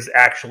something that is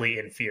actually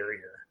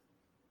inferior.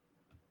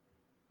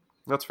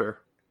 That's fair.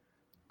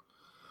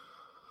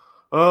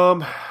 So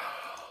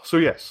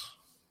yes,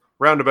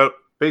 roundabout,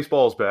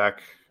 baseball's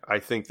back. I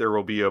think there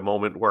will be a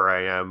moment where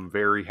I am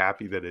very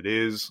happy that it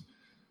is.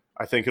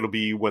 I think it'll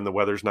be when the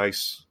weather's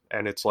nice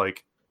and it's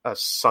a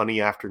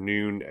sunny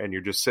afternoon and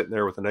you're just sitting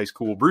there with a nice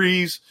cool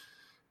breeze.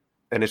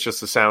 And it's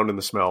just the sound and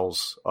the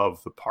smells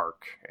of the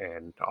park.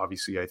 And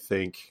obviously, I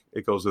think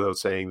it goes without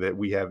saying that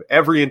we have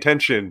every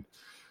intention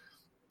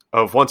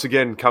of once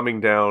again coming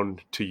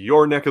down to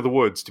your neck of the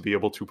woods to be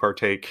able to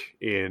partake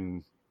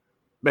in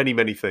many,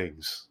 many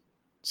things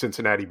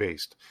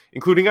Cincinnati-based,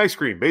 including ice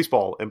cream,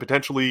 baseball, and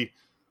potentially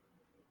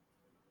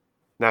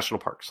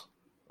national parks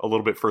a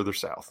little bit further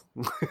south.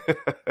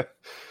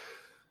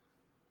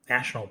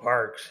 National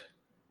parks?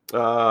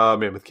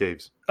 Mammoth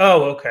Caves.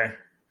 Oh, okay.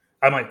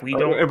 I'm like, we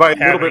don't And by a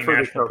have little bit any further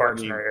national south,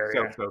 parks I in mean our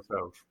area.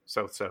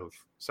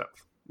 south.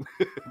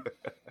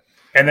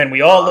 And then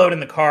we all load in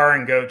the car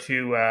and go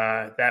to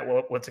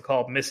what's it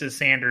called, Mrs.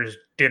 Sanders'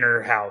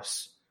 Dinner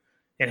House,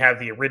 and have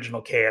the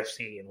original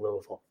KFC in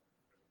Louisville.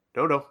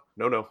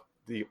 No.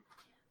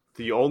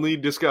 The only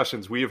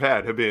discussions we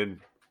have been,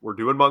 we're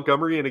doing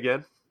Montgomery Inn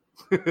again.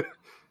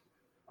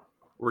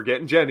 We're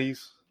getting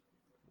Jenny's.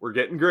 We're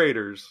getting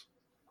Graders.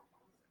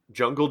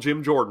 Jungle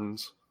Jim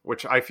Jordan's,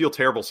 which I feel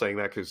terrible saying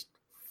that because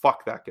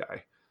fuck that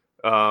guy.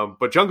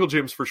 But Jungle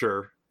Jim's for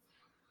sure.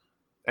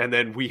 And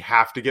then we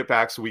have to get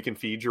back so we can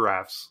feed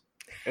giraffes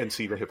and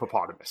see the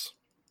hippopotamus.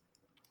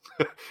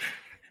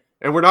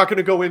 And we're not going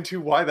to go into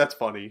why that's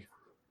funny.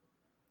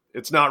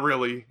 It's not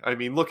really. I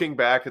mean, looking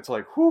back, it's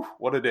like, whew,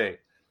 what a day.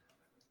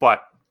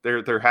 But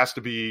there has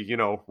to be,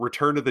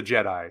 Return of the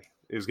Jedi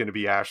is going to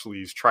be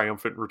Ashley's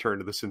triumphant return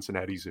to the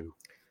Cincinnati Zoo.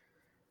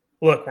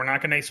 Look, we're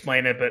not going to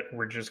explain it, but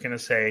we're just going to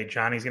say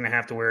Johnny's going to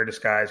have to wear a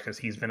disguise because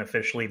he's been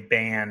officially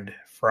banned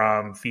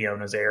from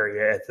Fiona's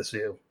area at the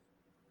zoo.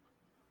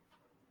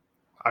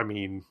 I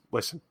mean,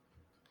 listen,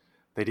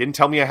 they didn't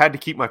tell me I had to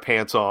keep my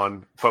pants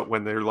on, but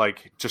when they're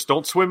like, just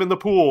don't swim in the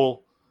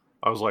pool,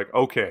 I was like,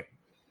 okay.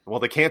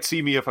 Well, they can't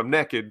see me if I'm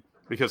naked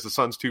because the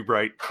sun's too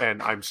bright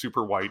and I'm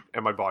super white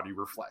and my body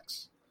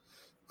reflects.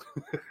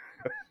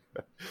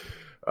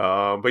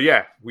 But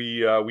yeah, we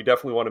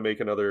definitely want to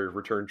make another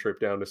return trip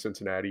down to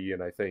Cincinnati,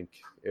 and I think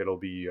it'll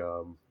be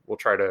we'll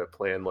try to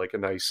plan like a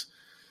nice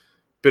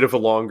bit of a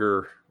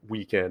longer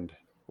weekend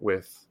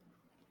with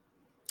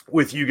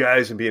you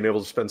guys and being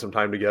able to spend some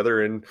time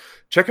together and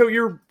check out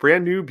your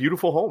brand new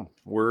beautiful home.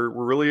 We're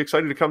really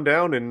excited to come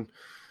down and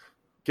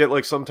get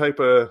like some type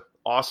of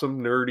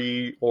awesome,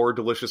 nerdy, or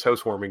delicious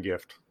housewarming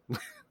gift.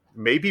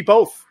 Maybe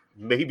both.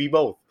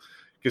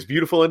 Because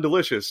beautiful and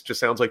delicious just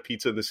sounds like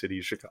pizza in the city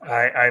of Chicago.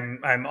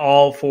 I'm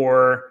all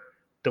for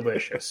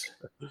delicious.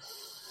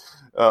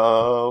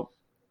 But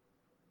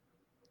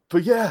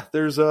yeah,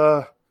 there's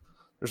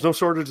no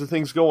shortage of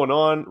things going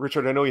on.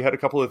 Richard, I know you had a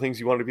couple of things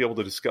you wanted to be able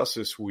to discuss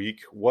this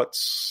week.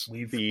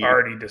 We've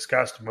already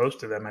discussed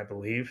most of them, I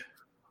believe.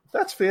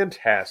 That's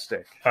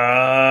fantastic.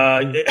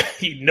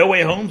 No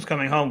Way Home's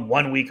coming home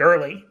 1 week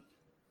early.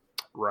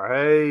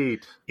 Right.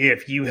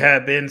 If you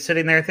have been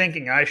sitting there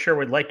thinking, I sure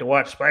would like to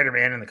watch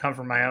Spider-Man in the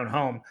comfort of my own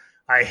home,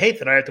 I hate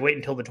that I have to wait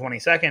until the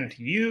 22nd.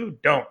 You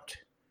don't.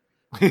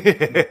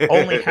 You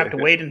only have to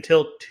wait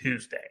until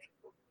Tuesday.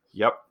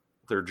 Yep.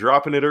 They're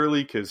dropping it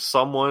early because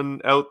someone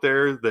out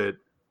there that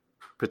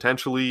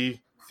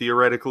potentially,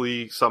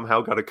 theoretically,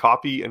 somehow got a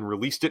copy and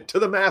released it to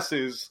the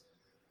masses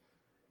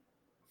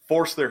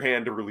forced their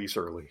hand to release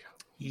early.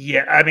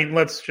 Yeah, I mean,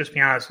 let's just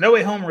be honest. No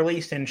Way Home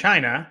released in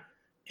China,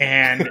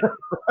 and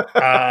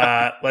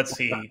let's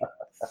see,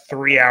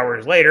 3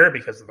 hours later,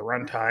 because of the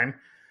runtime,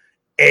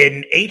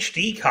 an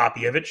HD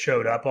copy of it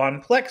showed up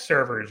on Plex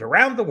servers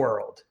around the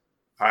world.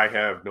 I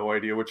have no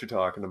idea what you're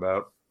talking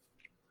about.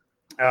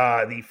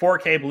 The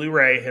 4K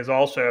Blu-ray has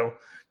also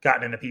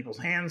gotten into people's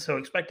hands, so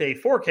expect a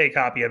 4K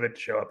copy of it to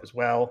show up as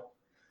well.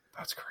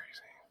 That's crazy.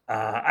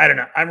 I don't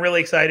know. I'm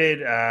really excited.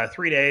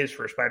 3 days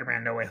for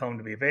Spider-Man No Way Home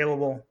to be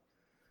available.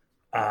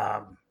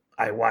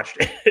 I watched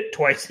it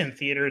twice in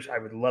theaters. I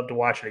would love to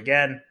watch it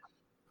again.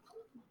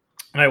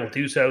 And I will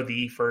do so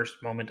the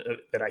first moment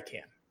that I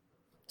can.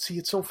 See,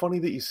 it's so funny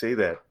that you say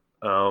that.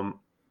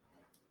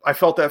 I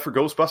felt that for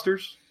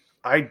Ghostbusters.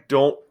 I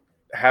don't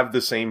have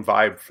the same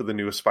vibe for the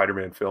newest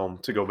Spider-Man film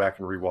to go back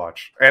and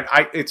rewatch. And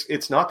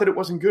it's not that it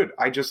wasn't good.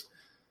 I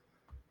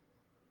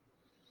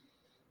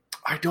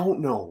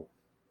don't know.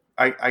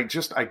 I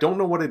don't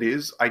know what it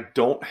is. I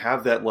don't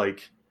have that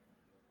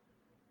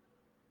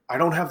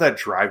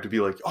drive to be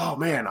like, oh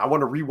man, I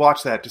want to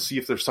rewatch that to see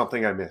if there's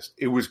something I missed.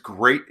 It was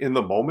great in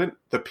the moment.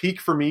 The peak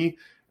for me,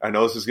 I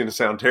know this is going to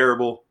sound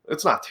terrible.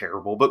 It's not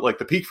terrible, but like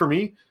the peak for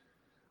me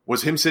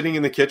was him sitting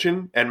in the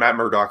kitchen and Matt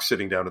Murdock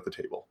sitting down at the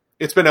table.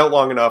 It's been out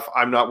long enough.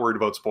 I'm not worried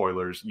about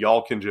spoilers.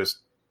 Y'all can just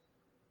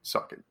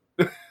suck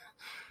it.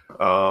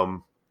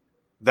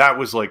 That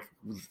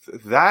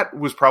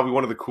was probably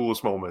one of the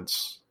coolest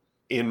moments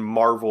in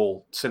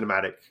Marvel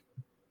cinematic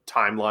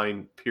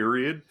timeline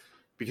period,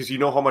 because you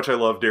know how much I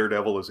love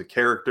Daredevil as a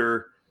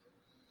character.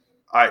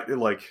 I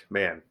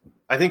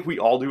think we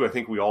all do. I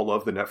think we all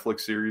love the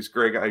Netflix series.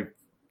 Greg,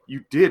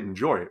 you did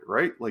enjoy it,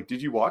 right? Like,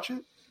 did you watch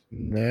it?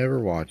 Never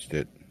watched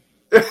it.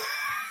 I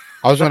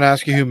was going to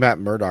ask you who Matt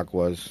Murdock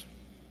was.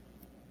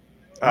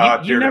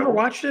 You never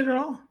watched it at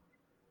all?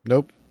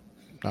 Nope,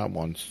 not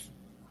once.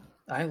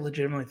 I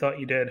legitimately thought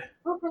you did.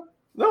 Okay.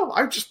 No,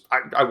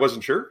 I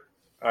wasn't sure.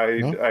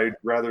 I'd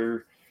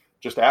rather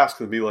just ask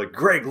than be like,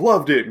 Greg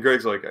loved it. And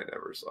Greg's like, I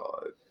never saw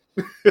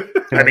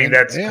it. I mean,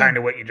 that's kind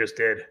of what you just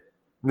did.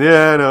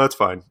 Yeah, no, it's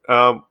fine.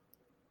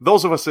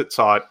 Those of us that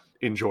saw it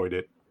enjoyed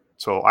it.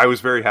 So I was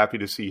very happy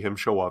to see him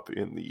show up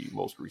in the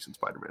most recent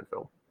Spider-Man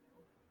film.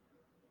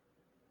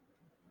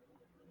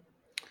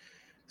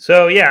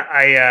 So yeah,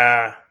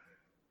 I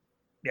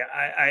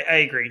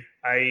agree.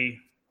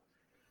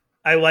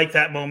 I like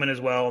that moment as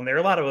well, and there are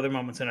a lot of other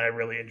moments that I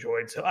really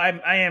enjoyed. So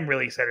I am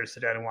really excited to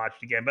sit down and watch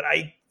it again. But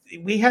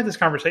we had this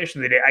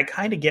conversation the other day. I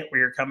kind of get where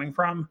you're coming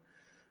from.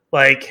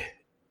 Like,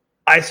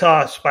 I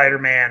saw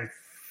Spider-Man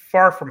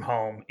Far From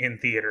Home in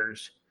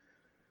theaters,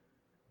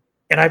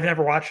 and I've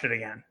never watched it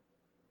again.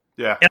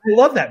 Yeah. And I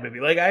love that movie.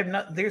 Like,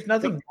 there's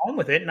nothing wrong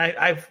with it, and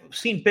I've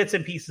seen bits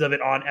and pieces of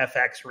it on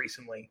FX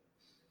recently.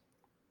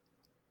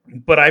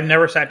 But I've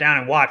never sat down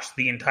and watched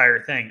the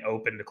entire thing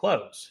open to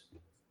close.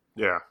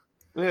 Yeah.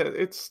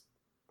 It's...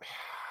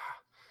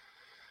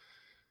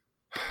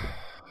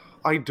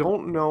 I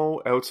don't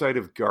know, outside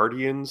of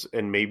Guardians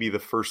and maybe the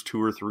first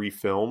 2 or 3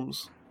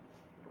 films,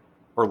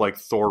 or like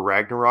Thor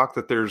Ragnarok,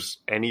 that there's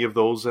any of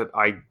those that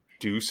I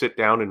do sit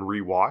down and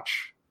rewatch.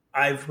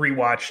 I've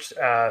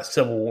rewatched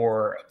Civil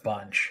War a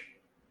bunch.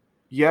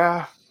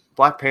 Yeah,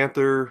 Black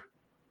Panther,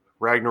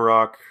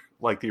 Ragnarok,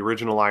 like the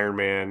original Iron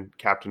Man,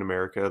 Captain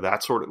America,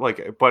 that sort of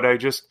like. But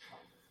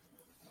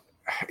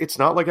it's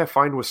not like I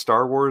find with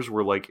Star Wars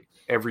where like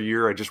every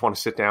year I just want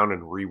to sit down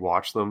and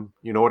rewatch them.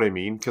 You know what I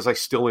mean? Because I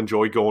still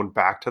enjoy going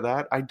back to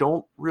that. I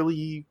don't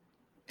really.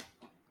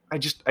 I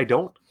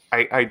don't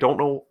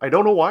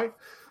know why.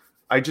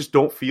 I just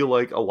don't feel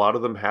like a lot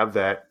of them have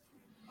that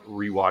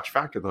rewatch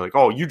factor. They're like,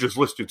 oh, you just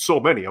listed so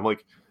many. I'm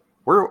like,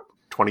 we're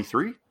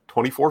 23,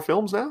 24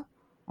 films now?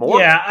 More?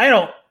 Yeah, I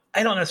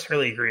don't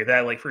necessarily agree with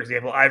that. Like, for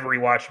example, I've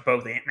rewatched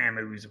both Ant-Man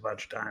movies a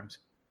bunch of times.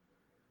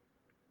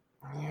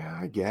 Yeah,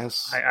 I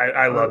guess.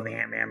 I love the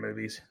Ant-Man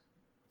movies.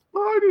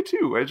 Well, I do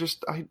too.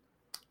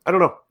 I don't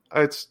know.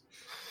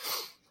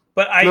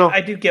 But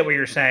I do get what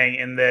you're saying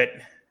in that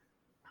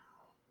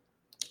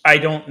I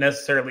don't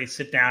necessarily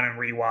sit down and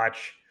rewatch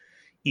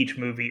each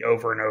movie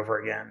over and over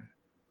again.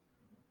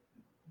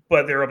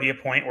 But there will be a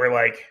point where,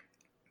 like,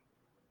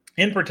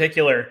 in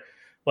particular,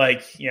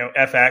 like,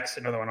 FX,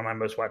 another one of my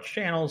most watched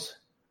channels,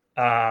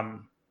 I'll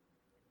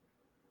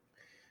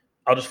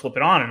just flip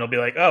it on and it'll be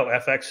like, oh,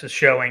 FX is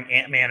showing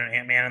Ant-Man and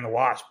Ant-Man and the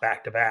Wasp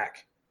back to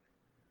back.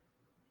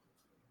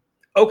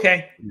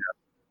 Okay. Yeah.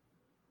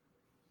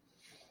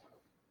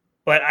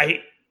 But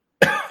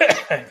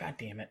God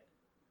damn it.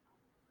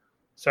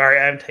 Sorry,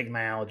 I haven't taken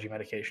my allergy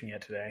medication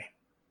yet today.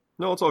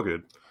 No, it's all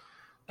good.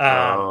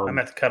 I'm going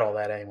to have to cut all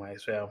that anyway,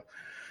 so.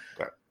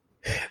 Okay.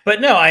 But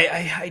no,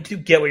 I do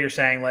get what you're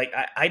saying. Like,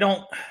 I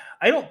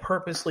don't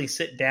purposely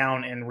sit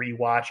down and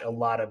rewatch a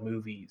lot of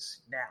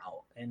movies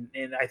now. And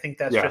I think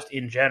that's just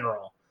in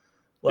general.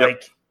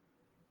 Like,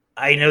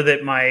 I know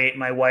that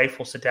my wife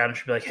will sit down and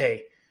she'll be like,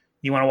 hey,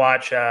 you want to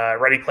watch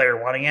Ready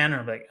Player One again?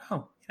 And I'm like, oh,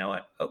 you know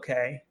what?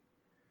 Okay.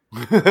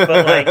 But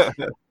like,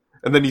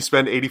 and then you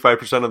spend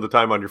 85% of the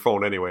time on your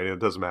phone anyway, and it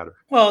doesn't matter.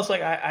 Well, it's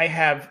like I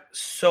have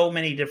so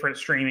many different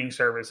streaming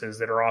services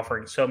that are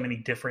offering so many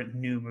different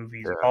new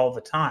movies all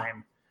the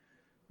time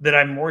that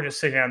I'm more just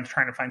sitting down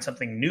trying to find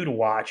something new to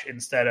watch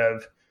instead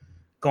of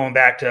going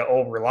back to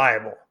old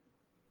reliable.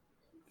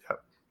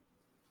 Yep.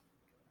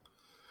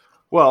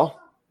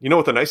 Well, you know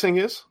what the nice thing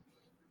is?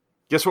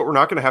 Guess what we're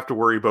not going to have to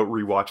worry about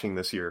rewatching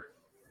this year?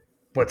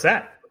 What's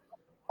that?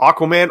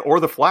 Aquaman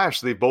or The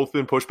Flash. They've both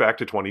been pushed back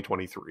to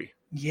 2023.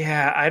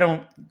 Yeah, I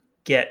don't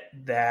get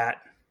that.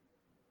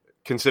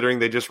 Considering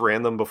they just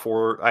ran them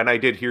before, and I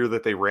did hear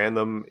that they ran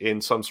them in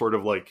some sort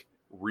of like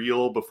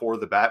reel before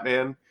the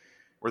Batman,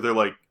 where they're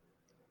like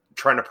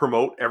trying to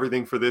promote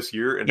everything for this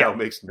year, and now it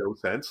makes no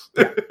sense.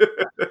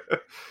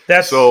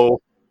 That's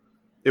so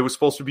it was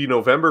supposed to be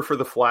November for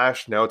The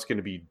Flash. Now it's going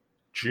to be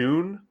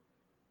June.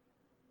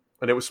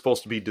 And it was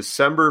supposed to be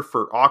December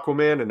for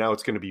Aquaman, and now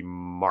it's going to be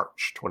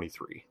March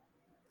 23.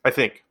 I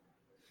think.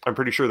 I'm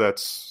pretty sure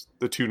that's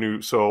the two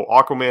new. So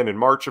Aquaman in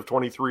March of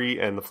 23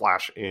 and The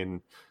Flash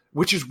in,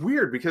 which is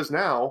weird because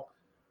now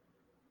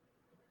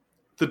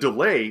the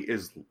delay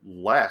is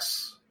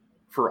less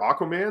for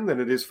Aquaman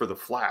than it is for The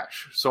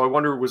Flash. So I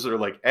wonder, was there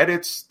like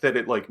edits that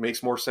it like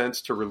makes more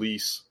sense to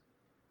release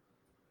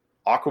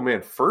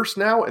Aquaman first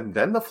now and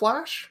then The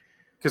Flash?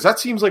 Because that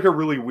seems like a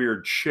really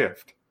weird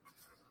shift.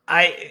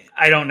 I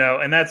don't know.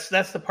 And that's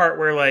the part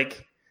where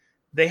like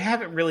they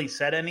haven't really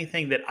said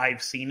anything that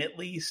I've seen at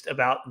least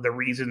about the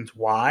reasons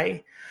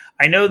why.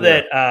 I know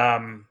that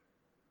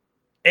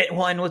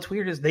and what's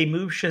weird is they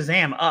moved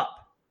Shazam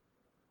up.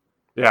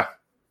 Yeah.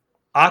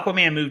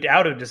 Aquaman moved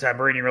out of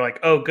December and you were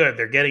like, oh good,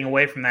 they're getting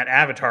away from that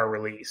Avatar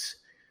release.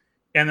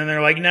 And then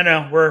they're like,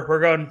 no,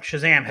 we're going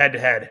Shazam head to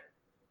head.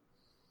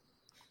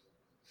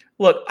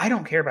 Look, I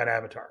don't care about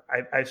Avatar.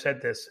 I've said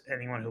this,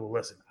 anyone who will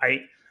listen.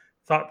 I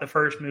thought the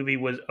first movie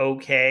was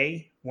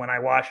okay when I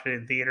watched it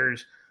in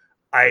theaters.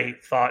 I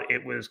thought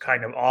it was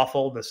kind of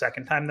awful the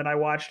second time that I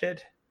watched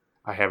it.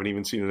 I haven't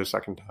even seen it a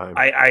second time.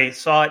 I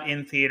saw it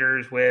in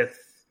theaters with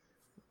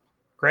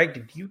Greg.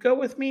 Did you go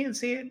with me and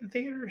see it in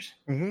theaters?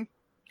 Mm-hmm.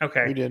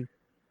 Okay. We did.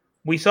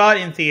 We saw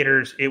it in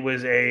theaters. It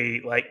was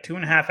a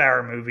 2.5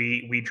 hour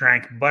movie. We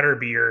drank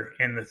butterbeer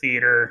in the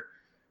theater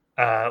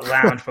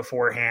lounge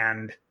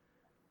beforehand.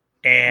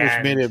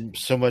 And which made it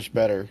so much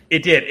better.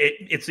 It did.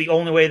 It's the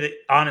only way that,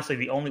 honestly,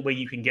 the only way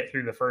you can get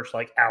through the first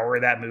hour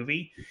of that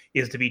movie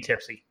is to be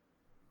tipsy.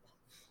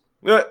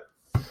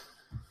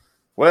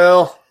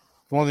 Well,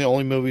 one of the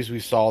only movies we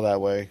saw that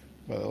way,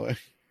 by the way.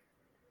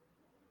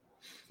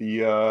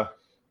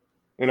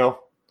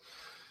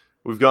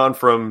 we've gone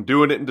from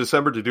doing it in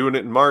December to doing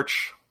it in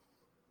March.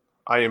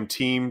 I am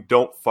team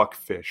don't fuck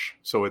fish,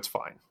 so it's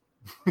fine.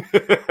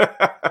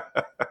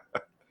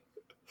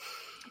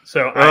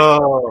 So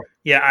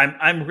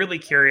I'm really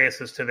curious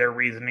as to their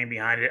reasoning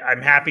behind it.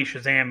 I'm happy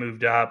Shazam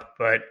moved up,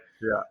 but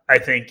yeah, I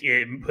think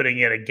putting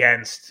it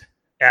against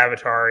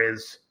Avatar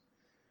is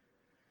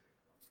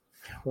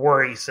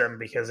worrisome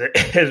because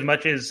as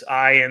much as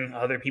I and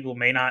other people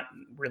may not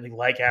really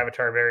like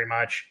Avatar very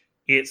much,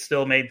 it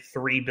still made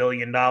 $3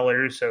 billion.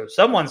 So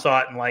someone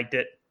saw it and liked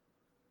it.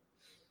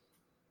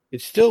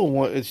 It's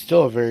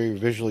still a very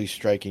visually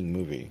striking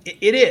movie.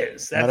 It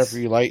is. Not if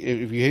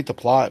you hate the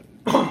plot,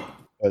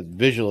 but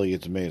visually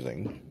it's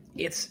amazing.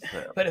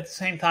 But at the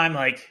same time,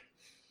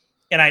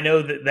 and I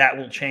know that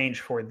will change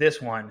for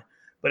this one,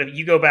 but if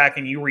you go back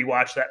and you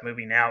rewatch that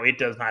movie now, it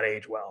does not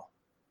age well.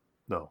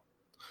 No.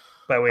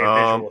 By way of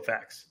visual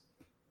effects.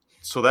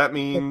 So that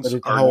means...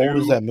 How old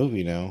is that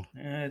movie now?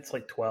 It's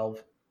like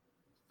 12.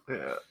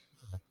 Yeah.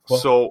 Well,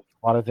 so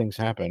a lot of things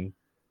happen.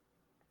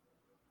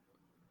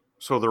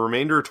 So the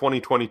remainder of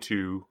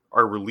 2022,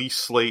 our release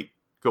slate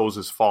goes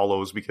as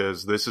follows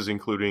because this is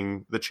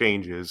including the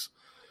changes.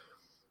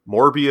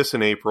 Morbius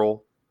in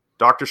April,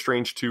 Doctor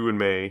Strange 2 in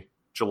May,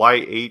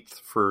 July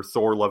 8th for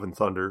Thor Love and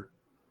Thunder,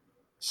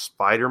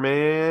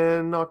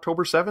 Spider-Man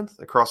October 7th,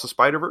 Across the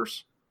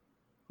Spider-Verse.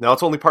 Now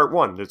it's only part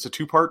 1. It's a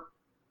two-part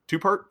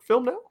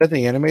film now? Is that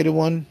the animated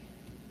one?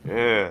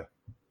 Yeah.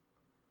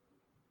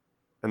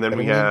 And then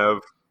we have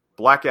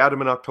Black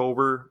Adam in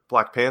October,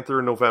 Black Panther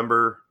in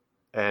November,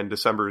 and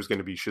December is going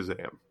to be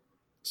Shazam.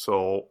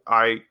 So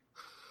I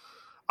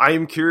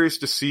am curious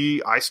to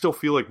see. I still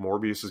feel like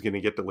Morbius is going to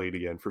get delayed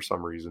again for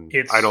some reason.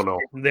 I don't know.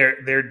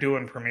 They're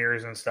doing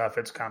premieres and stuff.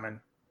 It's coming.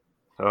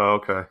 Oh,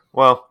 okay.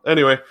 Well,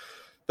 anyway,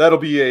 that'll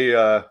be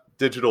a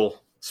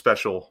digital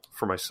special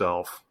for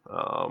myself.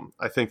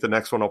 I think the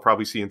next one I'll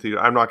probably see in theater.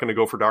 I'm not going to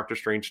go for Doctor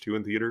Strange 2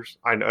 in theaters.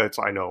 I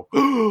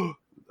know.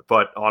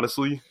 But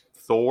honestly,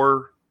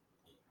 Thor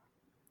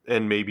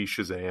and maybe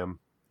Shazam,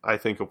 I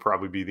think will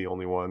probably be the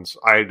only ones.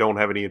 I don't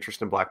have any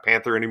interest in Black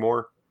Panther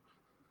anymore.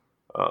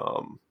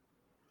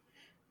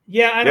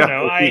 Yeah, I don't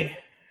know.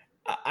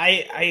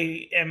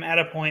 I am at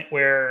a point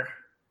where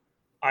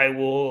I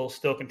will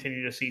still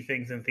continue to see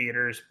things in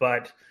theaters,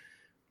 but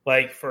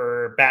like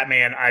for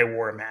Batman, I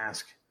wore a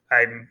mask.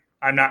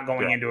 I'm not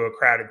going into a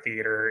crowded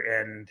theater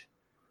and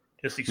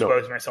just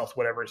expose myself to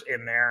whatever's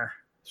in there.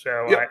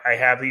 So I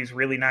have these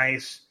really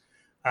nice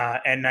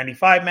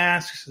N95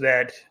 masks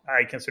that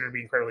I consider to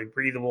be incredibly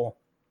breathable.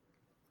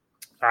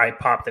 I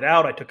popped it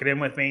out. I took it in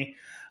with me.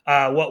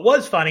 What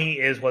was funny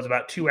was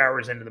about 2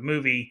 hours into the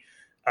movie,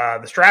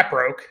 the strap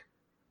broke.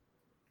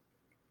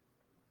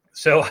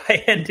 So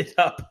I ended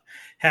up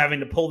having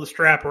to pull the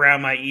strap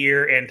around my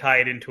ear and tie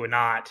it into a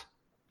knot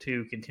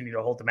to continue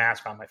to hold the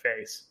mask on my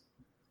face.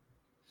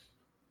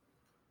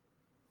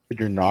 Did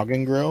your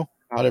noggin grow?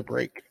 How'd it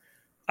break?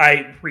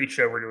 I reached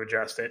over to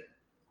adjust it.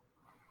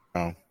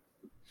 Oh.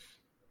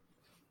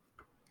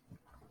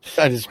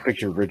 I just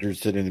picture Richard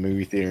sitting in the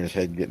movie theater and his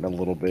head getting a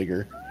little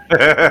bigger.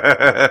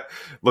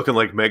 Looking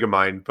like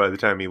Megamind by the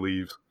time he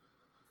leaves.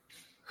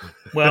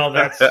 Well,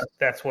 that's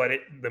what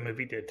the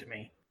movie did to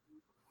me.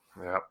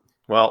 Yeah.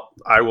 Well,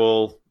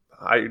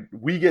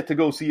 we get to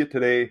go see it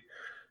today.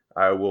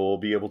 I will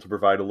be able to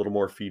provide a little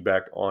more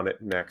feedback on it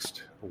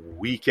next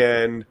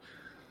weekend.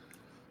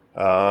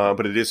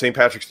 But it is St.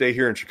 Patrick's Day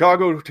here in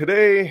Chicago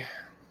today.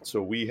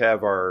 So we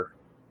have our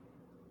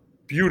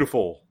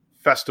beautiful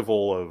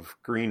festival of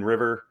Green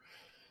River.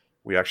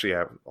 We actually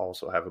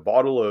also have a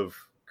bottle of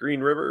Green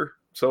River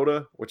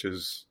soda, which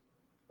is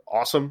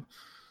awesome.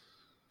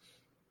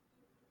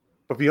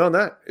 But beyond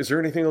that, is there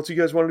anything else you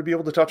guys wanted to be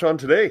able to touch on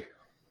today?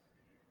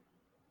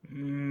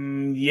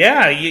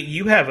 Yeah,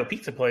 you have a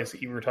pizza place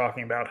that you were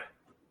talking about.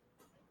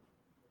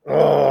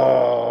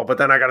 Oh, but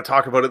then I got to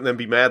talk about it and then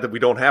be mad that we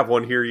don't have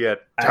one here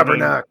yet.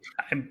 Tabernacle.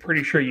 I'm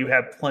pretty sure you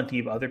have plenty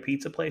of other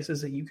pizza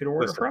places that you could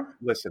order from.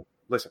 Listen.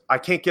 I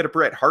can't get a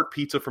Bret Hart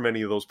pizza from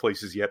any of those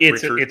places yet,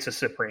 Richard. It's a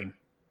Supreme.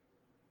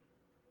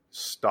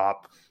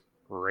 Stop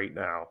right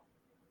now.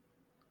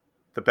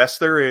 The best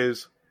there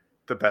is,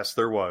 the best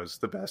there was,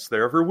 the best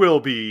there ever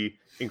will be,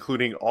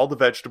 including all the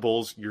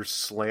vegetables your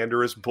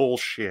slanderous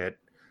bullshit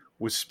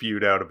was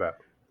spewed out about.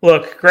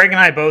 Look, Greg and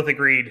I both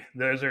agreed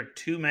those are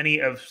too many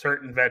of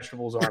certain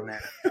vegetables on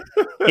there.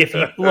 If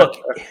you look,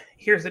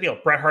 here's the deal.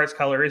 Bret Hart's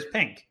color is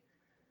pink.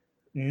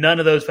 None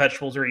of those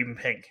vegetables are even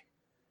pink.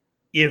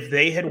 If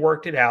they had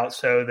worked it out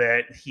so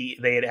that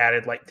they had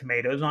added like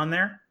tomatoes on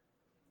there,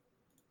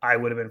 I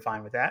would have been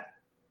fine with that.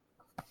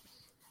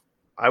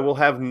 I will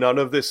have none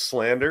of this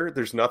slander.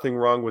 There's nothing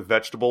wrong with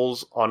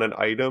vegetables on an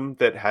item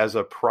that has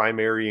a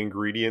primary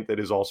ingredient that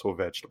is also a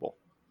vegetable.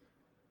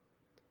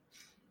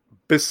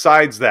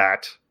 Besides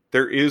that,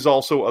 there is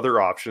also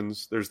other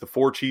options. There's the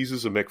Four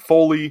Cheeses of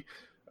McFoley.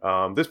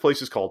 This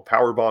place is called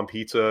Powerbomb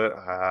Pizza.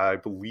 I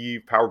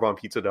believe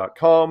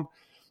powerbombpizza.com.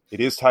 It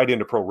is tied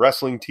into pro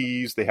wrestling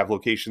tees. They have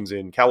locations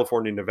in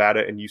California,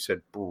 Nevada, and you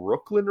said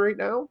Brooklyn right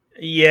now?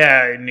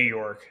 Yeah, in New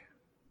York.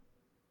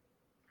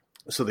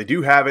 So they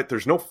do have it.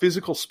 There's no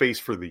physical space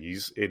for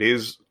these. It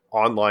is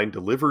online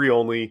delivery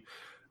only.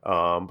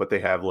 But they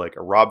have like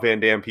a Rob Van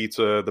Dam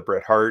pizza, the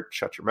Bret Hart,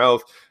 Shut Your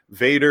Mouth,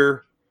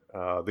 Vader,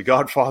 the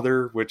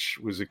Godfather, which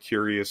was a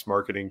curious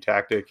marketing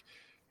tactic,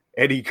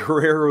 Eddie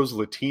Guerrero's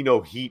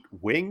Latino Heat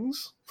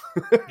Wings.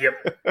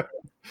 Yep.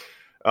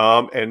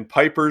 And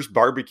Piper's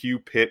Barbecue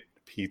Pit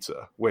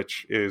Pizza,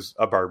 which is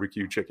a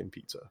barbecue chicken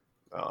pizza.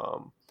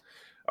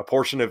 A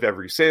portion of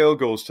every sale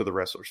goes to the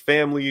wrestlers'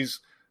 families.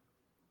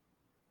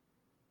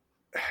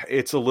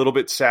 It's a little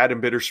bit sad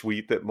and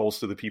bittersweet that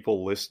most of the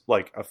people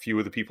a few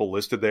of the people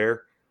listed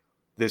there,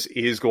 this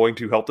is going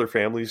to help their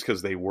families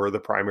because they were the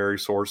primary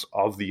source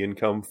of the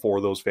income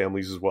for those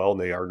families as well, and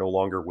they are no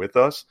longer with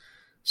us.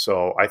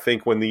 So I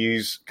think when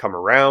these come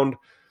around,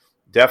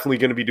 definitely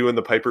going to be doing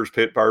the Piper's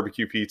Pit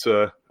barbecue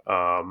pizza.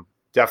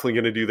 Definitely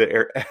going to do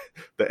the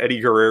Eddie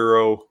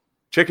Guerrero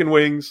chicken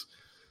wings.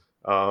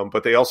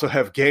 But they also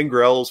have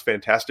Gangrel's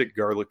fantastic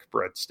garlic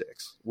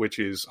breadsticks, which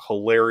is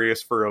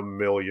hilarious for a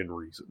million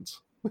reasons.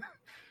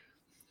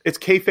 It's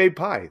kayfabe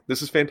pie.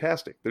 This is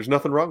fantastic. There's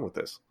nothing wrong with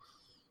this.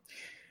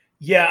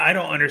 Yeah, I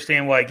don't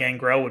understand why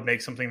Gangrel would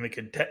make something that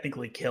could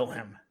technically kill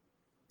him.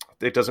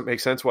 It doesn't make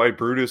sense why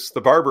Brutus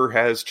the Barber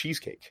has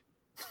cheesecake.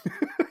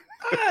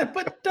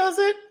 But does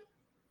it?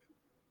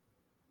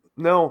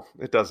 No,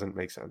 it doesn't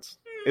make sense.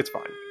 It's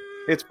fine.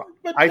 It's fine.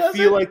 But I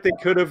feel like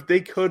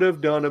they could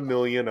have done a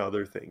million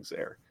other things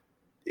there.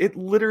 It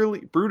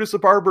literally, Brutus the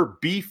Barber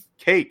beef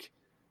cake.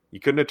 You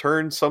couldn't have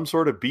turned some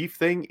sort of beef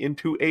thing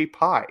into a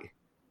pie.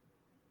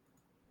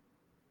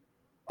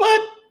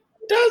 But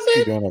does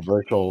You're it? doing a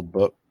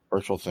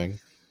virtual thing.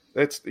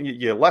 It's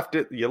you left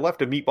a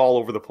meatball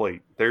over the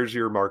plate. There's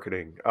your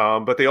marketing.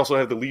 But they also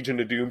have the Legion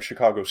of Doom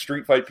Chicago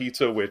Street Fight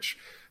Pizza, which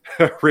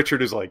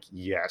Richard is like,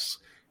 yes.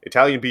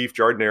 Italian beef,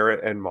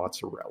 giardiniera, and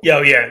mozzarella.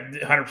 Yeah,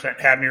 100%.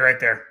 Had me right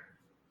there.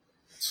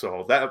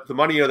 So that the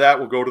money of that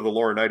will go to the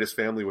Laurinaitis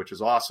family, which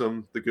is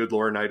awesome. The good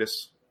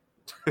Laurinaitis.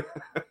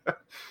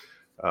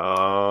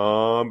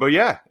 But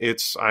yeah,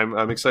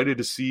 I'm excited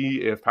to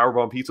see if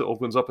Powerbomb Pizza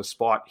opens up a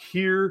spot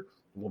here.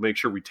 We'll make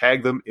sure we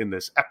tag them in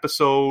this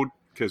episode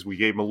because we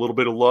gave them a little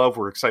bit of love.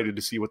 We're excited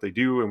to see what they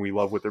do, and we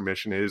love what their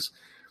mission is.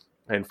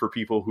 And for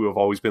people who have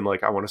always been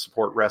like, I want to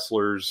support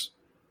wrestlers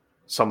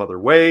some other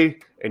way,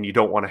 and you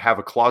don't want to have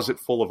a closet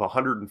full of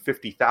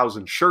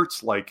 150,000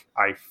 shirts like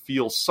I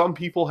feel some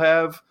people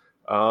have,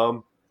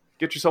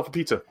 get yourself a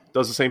pizza.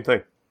 Does the same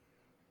thing.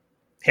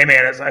 Hey,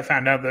 man, as I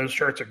found out, those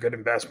shirts are good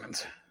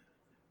investments.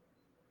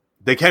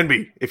 They can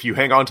be if you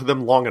hang on to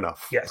them long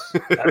enough. Yes.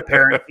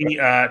 Apparently,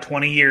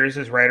 20 years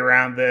is right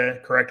around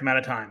the correct amount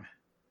of time.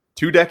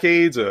 2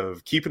 decades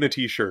of keeping a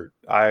t-shirt.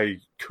 I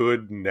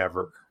could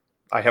never.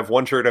 I have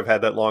one shirt I've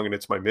had that long, and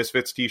it's my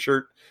Misfits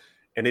t-shirt.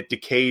 And it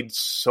decayed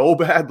so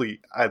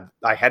badly,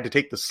 I had to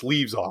take the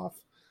sleeves off.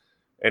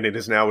 And it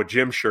is now a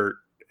gym shirt,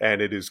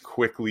 and it is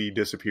quickly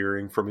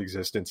disappearing from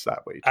existence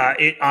that way.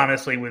 It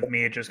honestly, with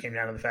me, it just came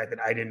down to the fact that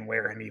I didn't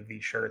wear any of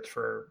these shirts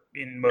for,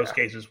 in most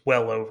cases,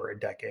 well over a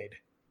decade.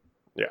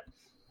 Yeah.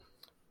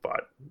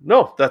 But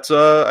no, that's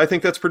I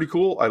think that's pretty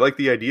cool. I like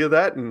the idea of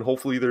that, and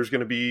hopefully there's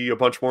going to be a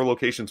bunch more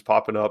locations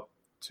popping up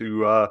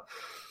to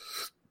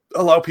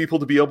allow people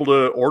to be able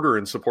to order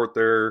and support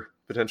their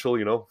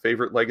potential,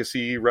 favorite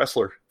legacy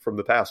wrestler from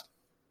the past.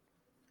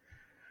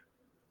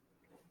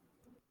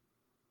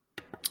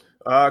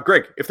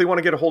 Greg, if they want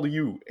to get a hold of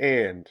you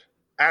and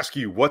ask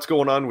you what's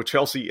going on with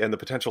Chelsea and the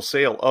potential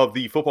sale of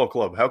the football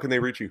club, how can they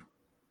reach you?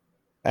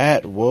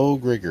 At Woe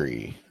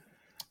Gregory.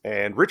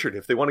 And Richard,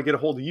 if they want to get a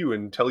hold of you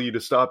and tell you to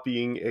stop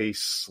being a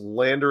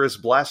slanderous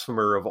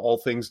blasphemer of all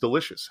things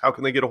delicious, how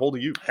can they get a hold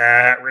of you?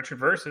 At Richard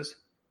Versus.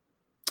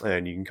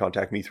 And you can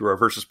contact me through our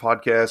Versus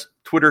Podcast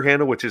Twitter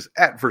handle, which is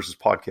at Versus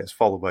Podcast,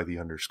 followed by the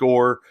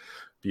 _.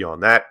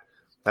 Beyond that,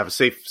 have a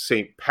safe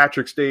St.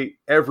 Patrick's Day,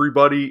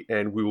 everybody,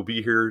 and we will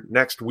be here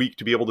next week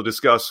to be able to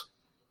discuss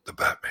the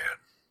Batman.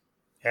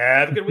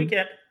 Have a good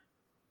weekend.